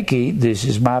 "Take, eat, this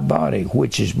is my body,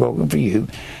 which is broken for you.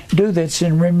 Do this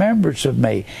in remembrance of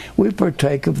me." We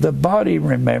partake of the body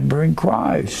remembering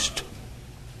Christ.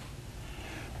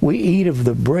 We eat of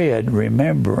the bread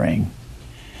remembering.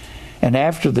 And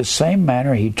after the same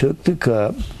manner he took the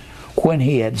cup when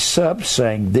he had supped,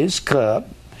 saying, "This cup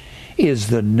is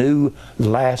the new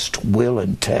last will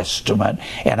and testament,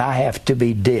 and I have to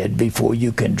be dead before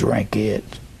you can drink it."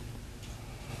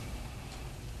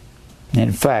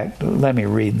 In fact, let me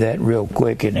read that real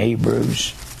quick in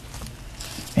Hebrews.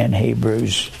 In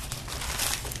Hebrews,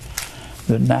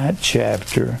 the 9th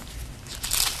chapter.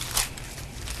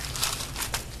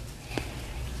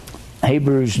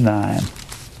 Hebrews 9.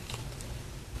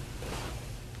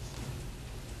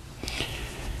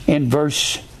 In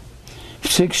verse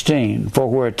 16, "For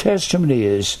where a testament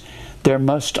is, there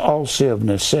must also of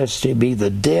necessity be the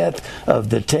death of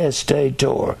the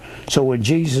testator." So when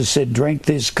Jesus said, "Drink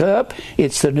this cup,"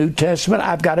 it's the New Testament.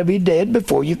 I've got to be dead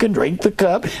before you can drink the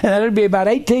cup, and that'll be about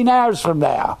 18 hours from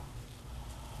now.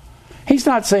 He's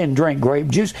not saying drink grape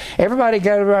juice. Everybody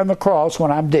gather around the cross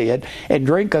when I'm dead and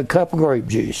drink a cup of grape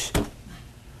juice.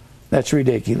 That's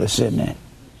ridiculous, isn't it?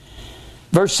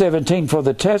 Verse 17, "For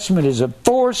the testament is of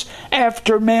force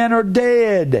after men are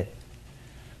dead."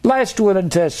 Last will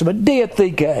and testament,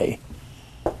 diatheke.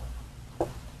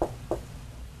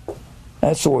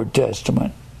 That's the word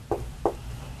testament.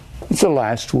 It's the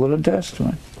last will and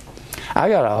testament. I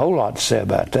got a whole lot to say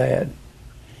about that.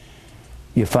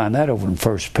 You find that over in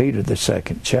 1 Peter, the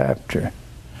 2nd chapter.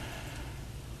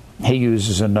 He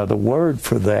uses another word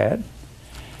for that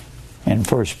in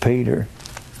 1 Peter.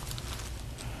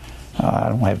 I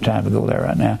don't have time to go there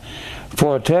right now.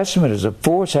 "For a testament is of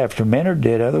force after men are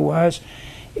dead, otherwise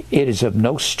it is of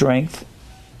no strength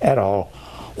at all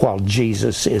while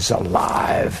Jesus is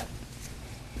alive."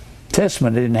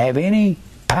 Testament didn't have any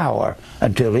power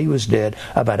until he was dead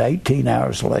about 18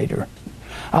 hours later.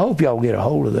 I hope y'all get a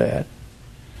hold of that.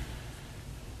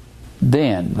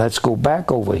 Then, let's go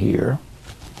back over here.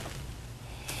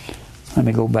 Let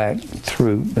me go back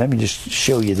through. Let me just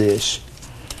show you this.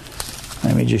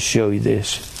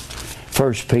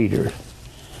 1 Peter,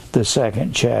 the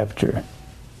 2nd chapter.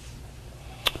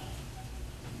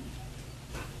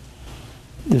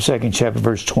 The 2nd chapter,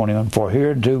 verse 21. "For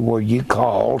hereunto were ye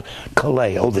called,"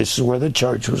 kaleo, this is where the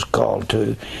church was called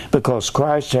to, "because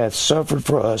Christ hath suffered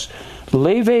for us,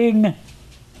 leaving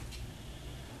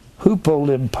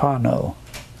hupolimpano,"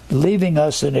 leaving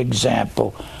us an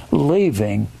example,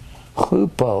 leaving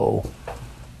hupo,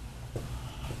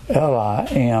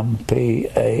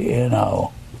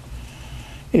 Limpano,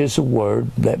 is a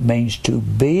word that means to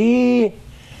bequeath.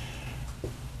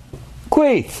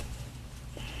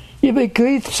 You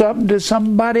bequeath something to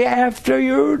somebody after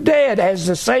you're dead. It has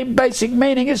the same basic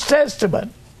meaning as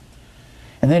testament.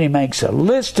 And then he makes a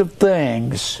list of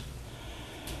things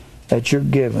that you're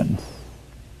given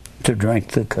to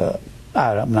drink the cup.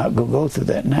 I'm not going to go through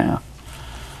that now.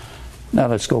 Now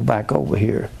let's go back over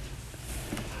here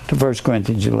to 1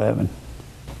 Corinthians 11.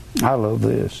 I love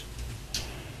this.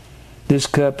 "This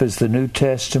cup is the New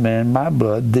Testament in my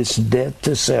blood. This death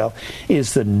to self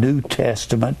is the New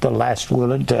Testament, the last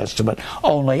will and testament,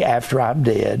 only after I'm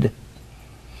dead."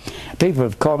 People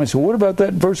have called me and said, "What about that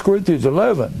in 1 Corinthians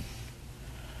 11?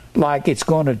 Like it's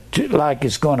going to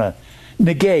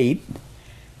negate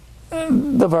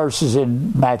the verses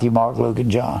in Matthew, Mark, Luke,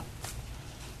 and John."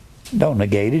 Don't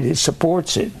negate it. It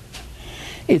supports it.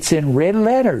 It's in red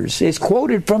letters. It's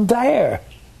quoted from there.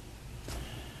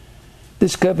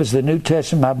 "This cup is the New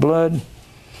Testament, my blood.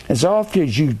 As often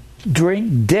as you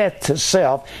drink death to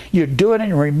self, you're doing it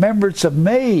in remembrance of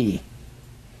me.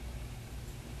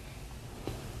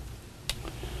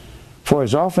 For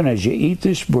as often as you eat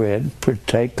this bread,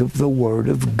 partake of the Word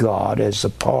of God as a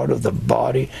part of the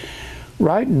body."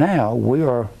 Right now, we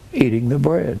are eating the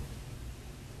bread.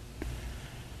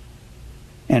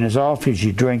 And as often as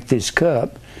you drink this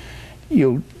cup,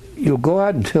 you'll go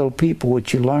out and tell people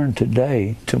what you learned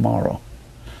today, tomorrow.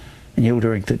 And you'll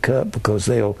drink the cup because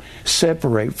they'll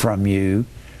separate from you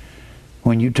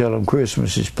when you tell them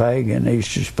Christmas is pagan,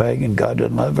 Easter's pagan, God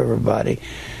doesn't love everybody.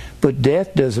 But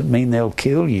death doesn't mean they'll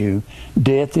kill you.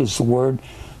 Death is the word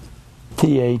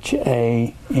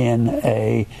Thanatos,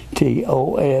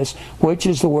 which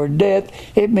is the word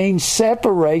death. It means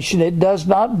separation. It does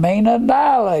not mean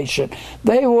annihilation.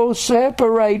 They will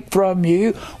separate from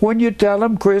you when you tell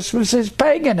them Christmas is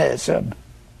paganism.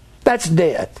 That's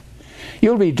death.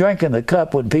 You'll be drinking the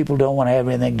cup when people don't want to have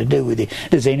anything to do with you.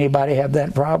 Does anybody have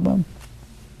that problem?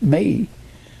 Me.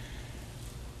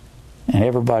 And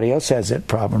everybody else has that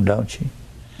problem, don't you?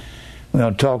 We're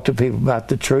going to talk to people about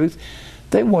the truth.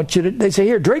 They want you to, they say,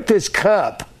 here, drink this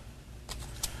cup.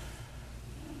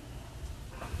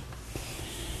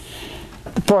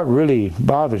 The part really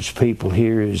bothers people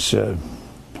here is,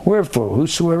 wherefore,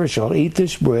 whosoever shall eat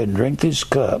this bread and drink this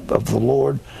cup of the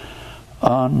Lord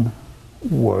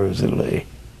unworthily.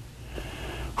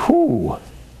 Whew.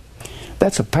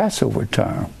 That's a Passover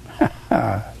term.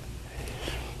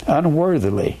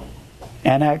 Unworthily.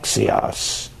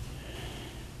 Anaxios.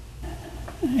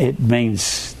 It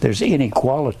means there's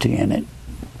inequality in it.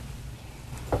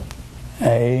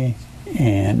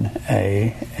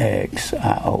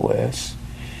 Anaxios.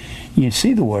 You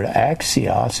see the word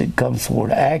axios, it comes from the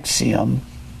word axiom.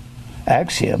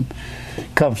 Axiom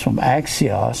comes from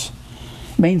axios,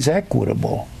 means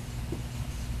equitable.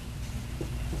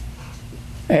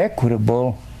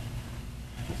 Equitable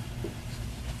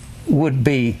would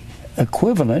be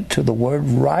equivalent to the word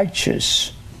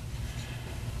righteous.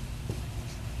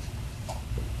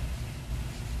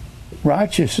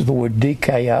 Righteous is the word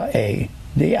D-K-I-A,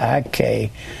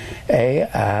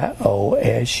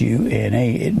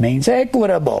 D-I-K-A-I-O-S-U-N-E. It means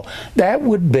equitable. That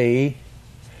would be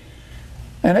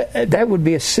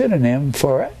a synonym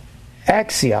for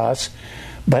axios,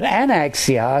 but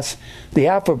anaxios, the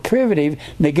alpha privative,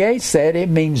 negates that. It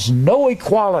means no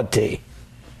equality.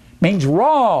 It means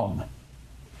wrong.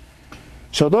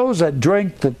 So those that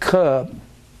drink the cup,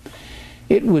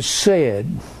 it was said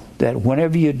that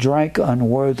whenever you drank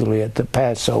unworthily at the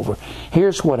Passover,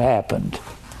 here's what happened.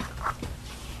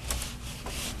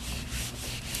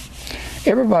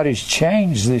 Everybody's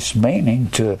changed this meaning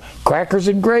to crackers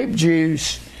and grape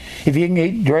juice. If you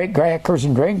can drink crackers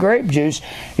and drink grape juice,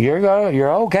 you're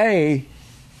okay.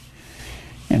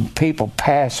 And people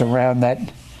pass around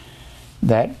that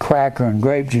cracker and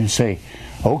grape juice and say,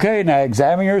 okay, now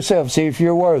examine yourself, see if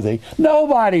you're worthy.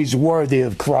 Nobody's worthy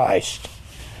of Christ.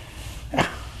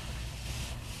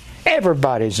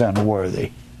 Everybody's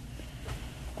unworthy.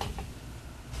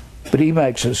 But He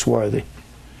makes us worthy.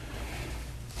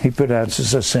 He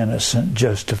pronounces us innocent,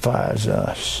 justifies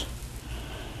us.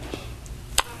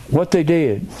 What they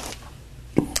did,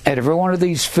 at every one of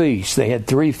these feasts, they had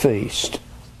 3 feasts.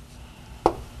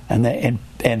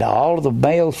 And all of the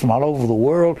males from all over the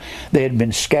world, they had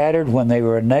been scattered when they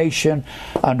were a nation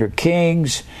under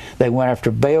kings. They went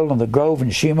after Baal and the Grove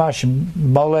and Shemash and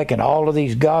Molech and all of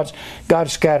these gods. God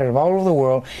scattered them all over the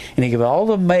world, and He gave all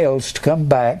the males to come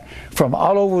back from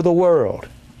all over the world.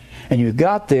 And you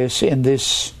got this in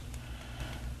this.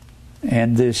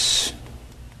 I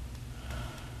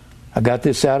got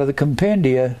this out of the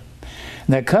Compendia. And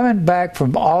they're coming back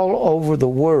from all over the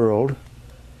world.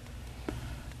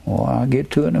 Well, I'll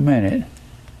get to it in a minute.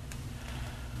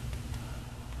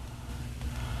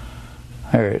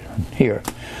 Here.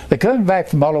 They're coming back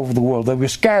from all over the world. They were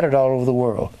scattered all over the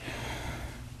world.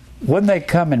 When they're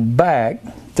coming back,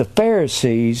 the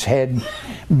Pharisees had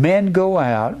men go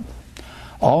out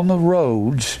on the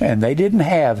roads, and they didn't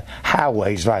have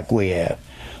highways like we have.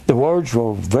 The roads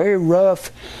were very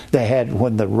rough. They had,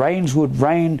 when the rains would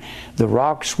rain, the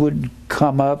rocks would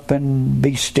come up and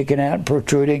be sticking out and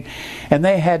protruding. And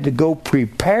they had to go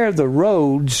prepare the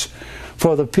roads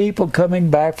for the people coming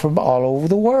back from all over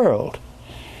the world.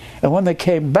 And when they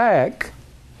came back,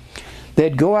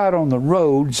 they'd go out on the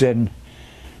roads and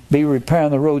be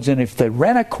repairing the roads. And if they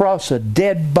ran across a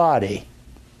dead body,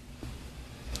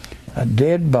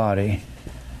 they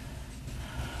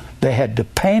had to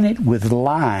paint it with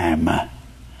lime.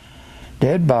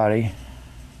 Dead body.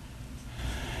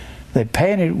 They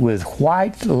painted it with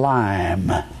white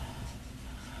lime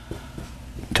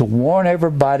to warn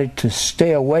everybody to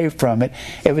stay away from it.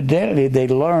 Evidently, they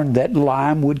learned that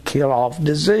lime would kill off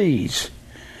disease.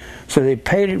 So they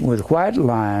painted it with white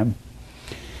lime,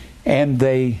 and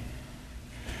they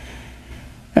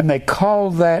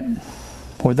called that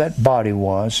where that body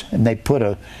was, and they put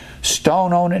a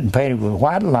stone on it and painted with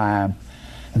white lime,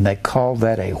 and they called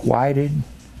that a whited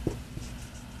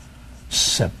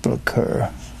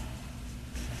sepulchre.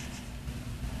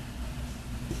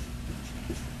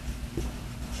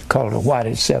 Called a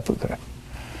whited sepulchre.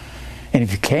 And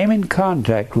if you came in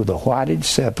contact with a whited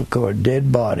sepulchre or a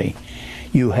dead body,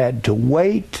 you had to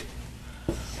wait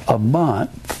a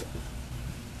month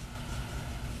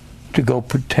to go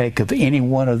partake of any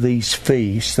one of these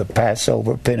feasts, the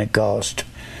Passover, Pentecost,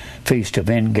 Feast of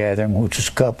Ingathering, which was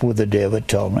coupled with the Day of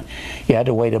Atonement. You had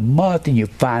to wait a month, and you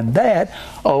find that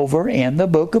over in the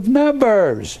book of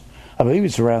Numbers. I believe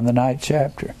it's around the 9th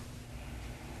chapter.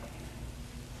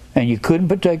 And you couldn't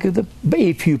partake of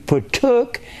if you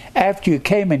partook after you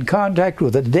came in contact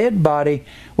with a dead body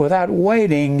without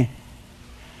waiting.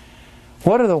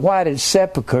 What are the whited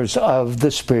sepulchres of the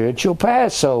spiritual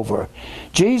Passover?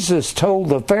 Jesus told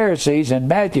the Pharisees in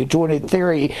Matthew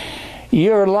 23,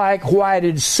 you're like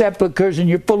whited sepulchres and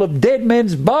you're full of dead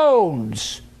men's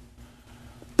bones.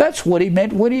 That's what he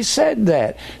meant when he said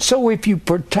that. So if you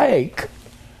partake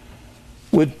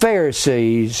with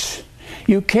Pharisees,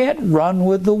 you can't run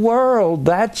with the world.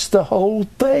 That's the whole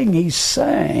thing he's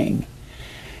saying.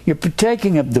 You're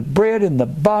partaking of the bread and the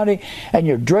body, and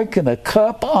you're drinking the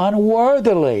cup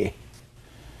unworthily.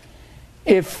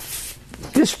 If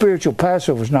this spiritual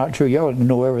Passover is not true, y'all would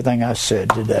know everything I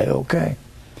said today, okay?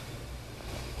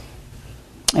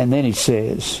 And then he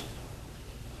says,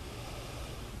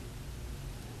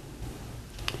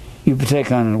 you partake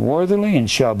unworthily and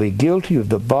shall be guilty of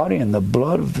the body and the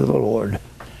blood of the Lord.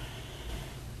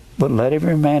 But let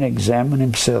every man examine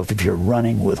himself if you're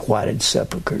running with whited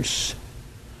sepulchres.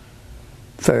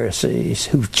 Pharisees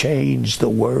who've changed the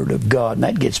word of God, and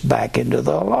that gets back into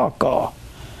the halakha.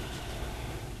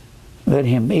 Let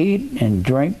him eat and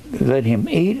drink, let him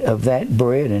eat of that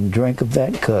bread and drink of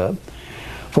that cup.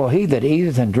 For he that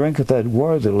eateth and drinketh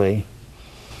unworthily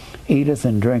eateth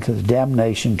and drinketh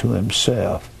damnation to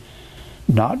himself,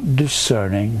 not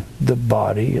discerning the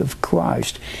body of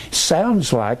Christ.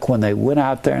 Sounds like when they went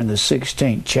out there in the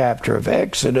 16th chapter of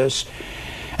Exodus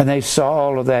and they saw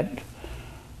all of that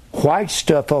white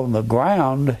stuff on the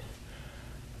ground,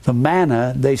 the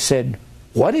manna, they said,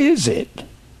 what is it?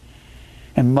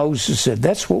 And Moses said,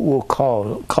 that's what we'll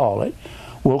call it.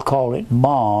 We'll call it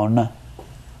mon,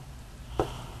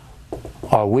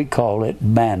 or we call it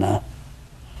manna,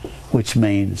 which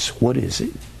means, what is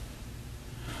it?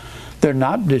 They're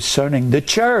not discerning the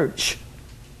church.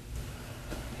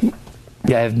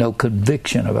 They have no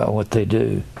conviction about what they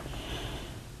do.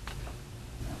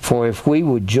 For if we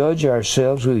would judge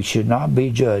ourselves, we should not be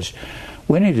judged.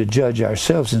 We need to judge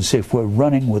ourselves and see if we're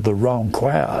running with the wrong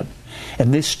crowd.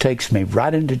 And this takes me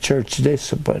right into church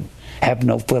discipline. Have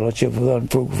no fellowship with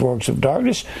unfruitful works of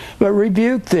darkness, but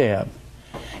rebuke them.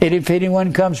 And if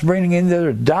anyone comes bringing in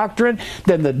their doctrine,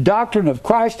 then the doctrine of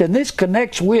Christ, and this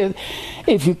connects with,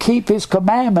 if you keep his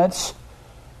commandments,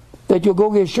 that you'll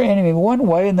go against your enemy one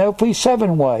way and they'll flee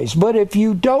 7 ways. But if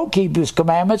you don't keep his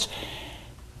commandments,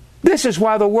 this is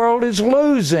why the world is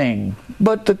losing.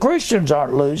 But the Christians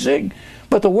aren't losing,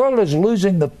 but the world is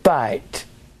losing the fight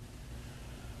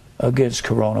against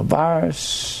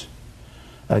coronavirus,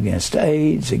 against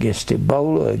AIDS, against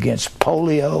Ebola, against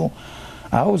polio.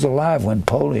 I was alive when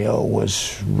polio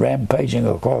was rampaging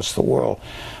across the world.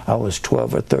 I was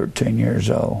 12 or 13 years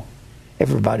old.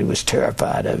 Everybody was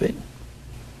terrified of it.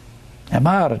 Am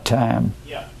I out of time?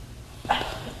 Yeah.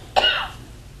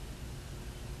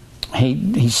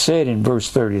 He said in verse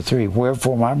 33,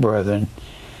 wherefore, my brethren,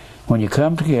 when you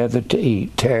come together to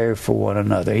eat, tarry for one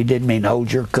another. He didn't mean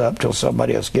hold your cup till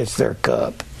somebody else gets their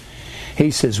cup.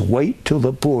 He says, wait till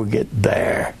the poor get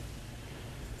there.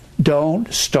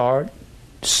 Don't start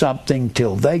something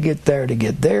till they get there to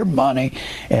get their money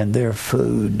and their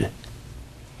food.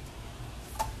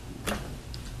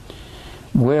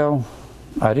 Well,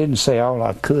 I didn't say all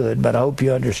I could, but I hope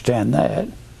you understand that.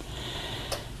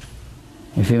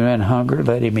 If you're in hunger,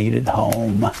 let him eat at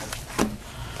home.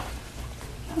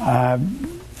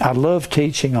 I love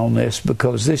teaching on this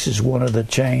because this is one of the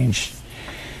change.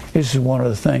 This is one of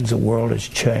the things the world has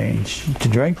changed. To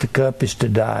drink the cup is to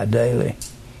die daily.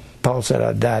 Paul said,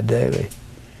 I die daily.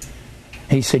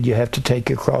 He said, you have to take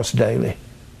your cross daily.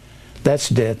 That's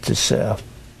death to self.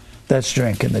 That's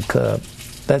drinking the cup.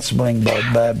 That's being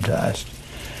baptized.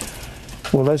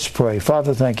 Well, let's pray.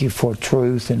 Father, thank you for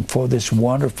truth and for this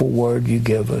wonderful word you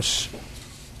give us.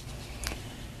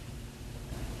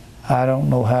 I don't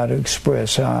know how to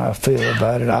express how I feel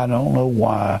about it. I don't know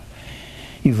why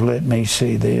you've let me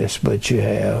see this, but you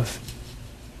have.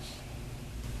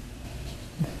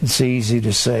 It's easy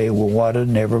to say, well, why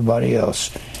doesn't everybody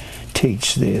else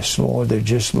teach this? Lord, they're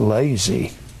just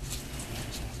lazy.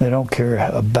 They don't care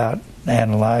about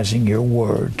analyzing your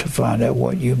word to find out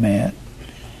what you meant.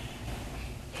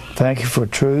 Thank you for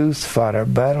truth. Fight our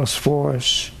battles for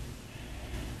us.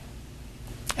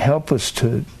 Help us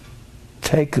to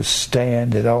take a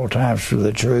stand at all times for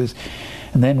the truth,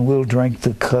 and then we'll drink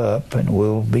the cup and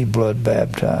we'll be blood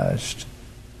baptized.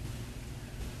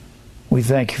 We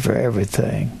thank you for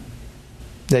everything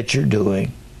that you're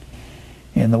doing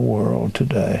in the world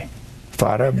today.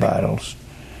 Fight our battles.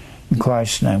 In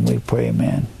Christ's name we pray,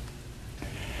 amen.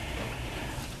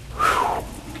 Whew.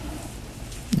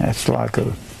 That's like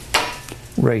a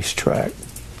racetrack.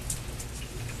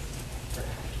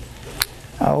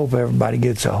 I hope everybody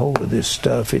gets a hold of this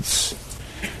stuff.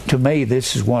 To me,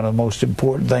 this is one of the most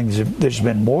important things. There's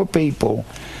been more people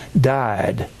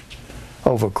died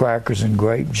over crackers and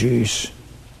grape juice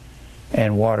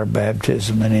and water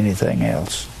baptism than anything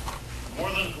else. More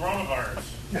than coronavirus.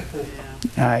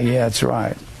 Yeah, that's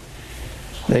right.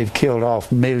 They've killed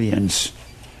off millions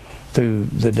through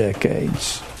the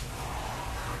decades.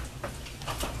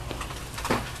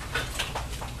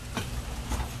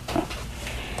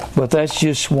 But that's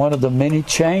just one of the many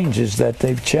changes that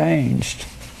they've changed.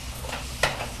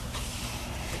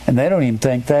 And they don't even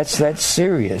think that's that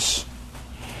serious.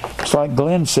 It's like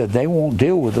Glenn said, they won't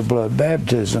deal with the blood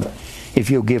baptism if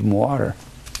you'll give them water.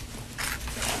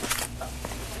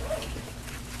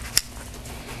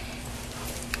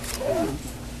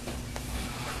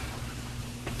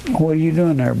 What are you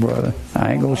doing there, brother?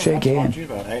 I ain't going to shake your hand. You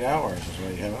about 8 hours is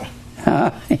what you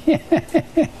have.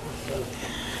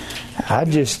 I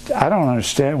don't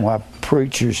understand why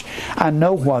preachers, I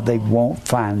know why they won't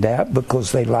find out,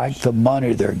 because they like the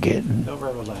money they're getting. No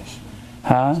revelation.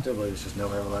 Huh? I still believe it's just no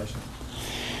revelation.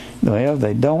 Well,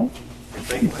 they don't. If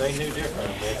they knew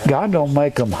different. God don't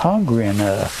make them hungry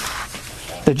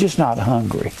enough. They're just not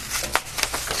hungry.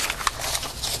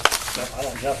 I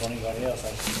don't jump on anybody else.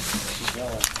 I just keep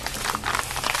going.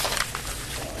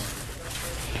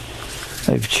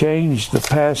 They've changed the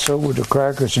Passover to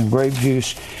crackers and grape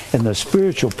juice, and the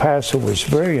spiritual Passover is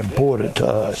very important to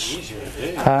us. Easier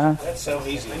to do. Huh? That's so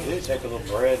easy to do. Take a little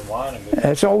bread, wine, and go.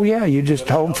 That's, oh yeah, you just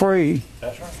home free.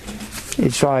 That's right.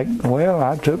 It's like, well,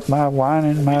 I took my wine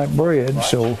and my bread,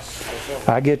 so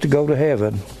I get to go to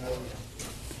heaven.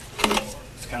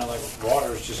 It's kind of like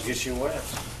water, it just gets you wet.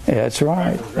 That's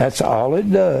right. That's all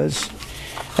it does.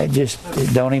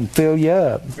 It don't even fill you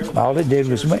up. All it did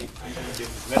was make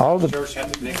all the church had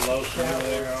the big loaf over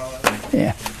there and all that.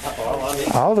 yeah.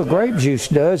 All the grape juice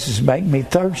does is make me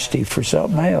thirsty for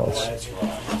something else. That's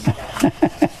right.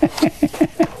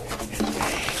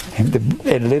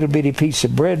 And a little bitty piece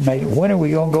of bread made. When are we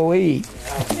gonna go eat?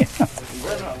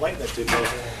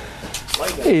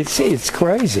 It's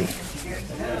crazy.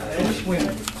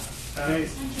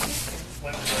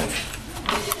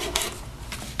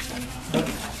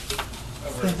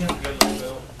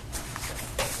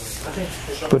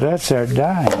 But that's our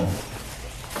dying.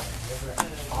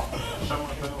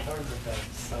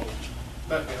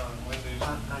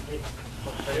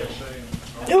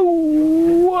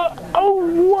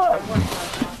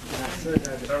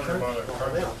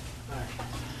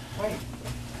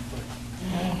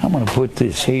 I'm going to put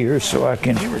this here so I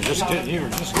can. You were just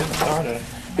getting started.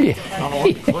 Yeah.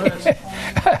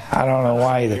 I don't know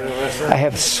why either. I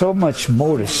have so much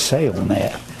more to say on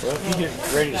that. Well, if you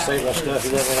get ready to say my stuff,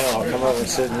 you let me know. I'll come over and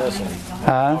sit and listen.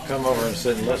 I'll come over and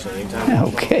sit and listen anytime.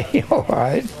 Okay, all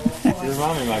right. You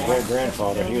remind me of my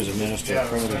great-grandfather. He was a minister, a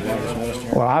primitive Baptist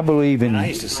minister. Well, I believe in. I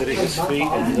used to sit at his feet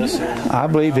and listen. I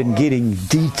believe in getting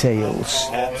details.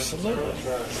 Absolutely.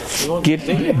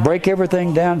 Break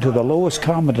everything down to the lowest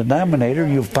common denominator.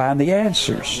 You'll find the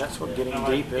answers. That's what getting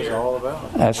deep is all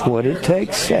about. That's what it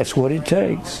takes. That's what it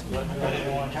takes.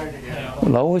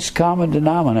 Lowest common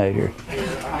denominator.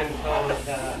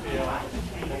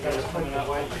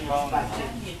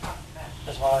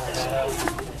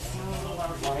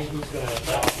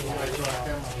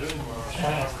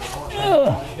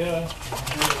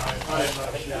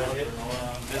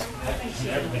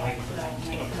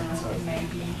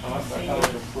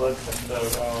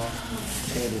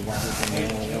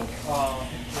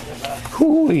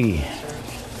 Hooey.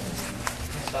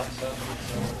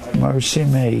 Mercy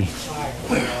me.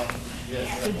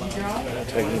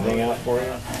 Take anything out for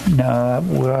you? No,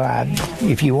 well,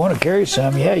 if you want to carry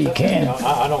some, yeah, you can.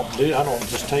 I don't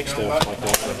just take stuff like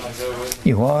that.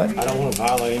 You what? I don't want to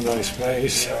violate anybody's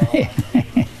space.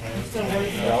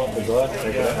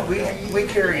 We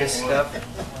carry his stuff.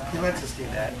 He lets us do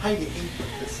that.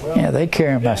 Yeah, they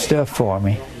carry my stuff for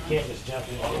me. You can't just jump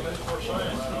in.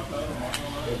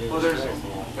 Well, there's a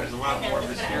lot more of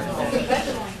this here.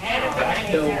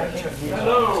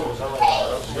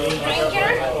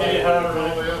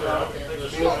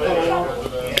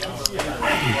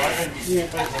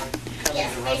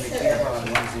 to run the camera on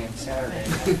Wednesday and Saturday.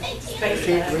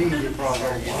 Can't read your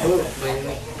program.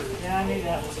 Yeah, I knew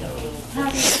that was Yeah,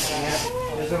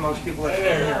 there's the most people that come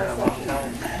here in a long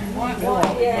time.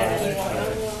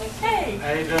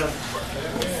 How you doing?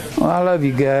 Well, I love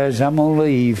you guys. I'm gonna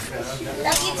leave. Are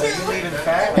you leaving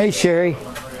fast? Hey, Sherry.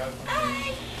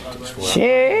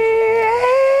 Sherry,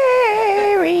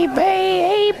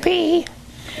 baby.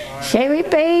 Sherry,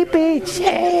 baby.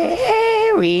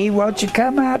 Sherry, won't you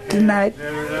come out tonight?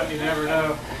 You never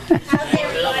know. How's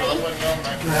everybody?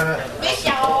 Miss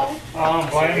y'all. I don't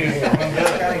blame you.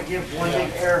 Gotta give one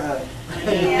big air hug.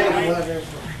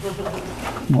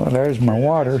 Well, there's my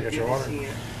water. It's going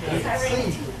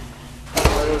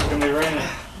to be raining.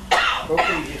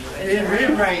 It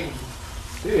didn't rain.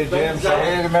 Hey, Jim,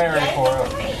 say hey to Mary for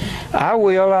us. I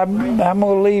will. I'm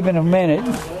gonna leave in a minute.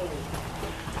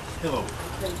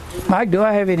 Mike, do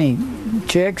I have any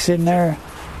checks in there?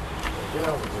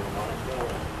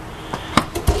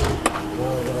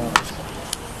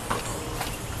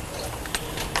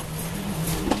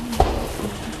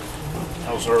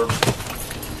 How's Herb?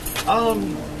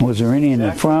 Was there any in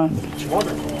the front? It's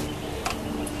wonderful.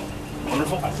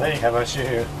 Wonderful? I think. How about you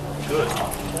here? Good.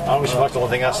 I always like the one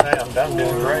thing I say. I'm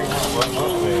doing great.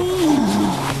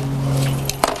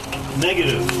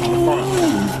 Negative on the front.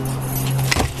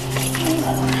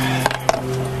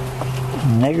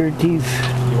 Negative.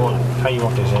 How you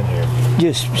want these in here?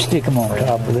 Just stick them on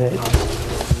top of that.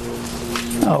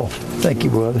 Oh, thank you,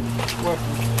 brother.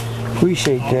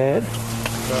 Appreciate that.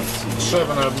 Got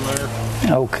 7 of them there.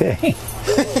 Okay.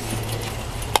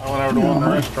 I went over to one of the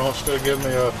restaurants, instead of giving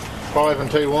me a 5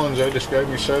 and 2 ones, they just gave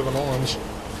me 7 ones.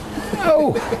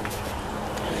 Oh,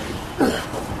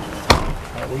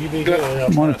 Will you be good?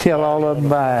 I'm gonna tell all of them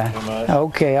bye.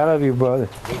 Okay, I love you, brother.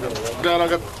 God, I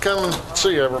got to come and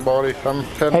see everybody. I'm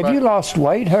heading Have back. you lost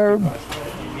weight, Herb?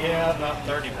 Yeah, about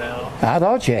 30 pounds. I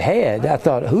thought you had. I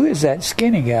thought, who is that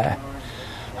skinny guy?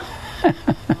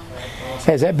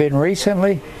 Has that been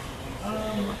recently?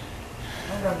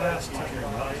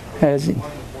 Has he?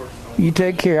 You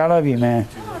take care. I love you, man.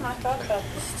 I thought about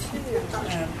this too.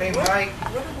 Hey, Mike.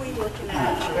 What are we looking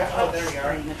at? Oh, there you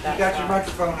are. You got your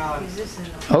microphone on. Is this in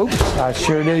the Oops, I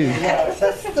sure do. They gotta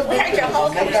say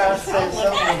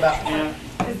something about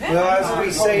well, as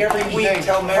we say every week,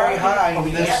 tell Mary hi and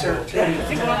miss her too.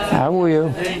 I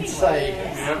will.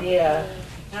 Yeah.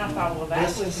 I thought, well,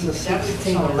 that's This is the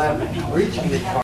 1611 originally.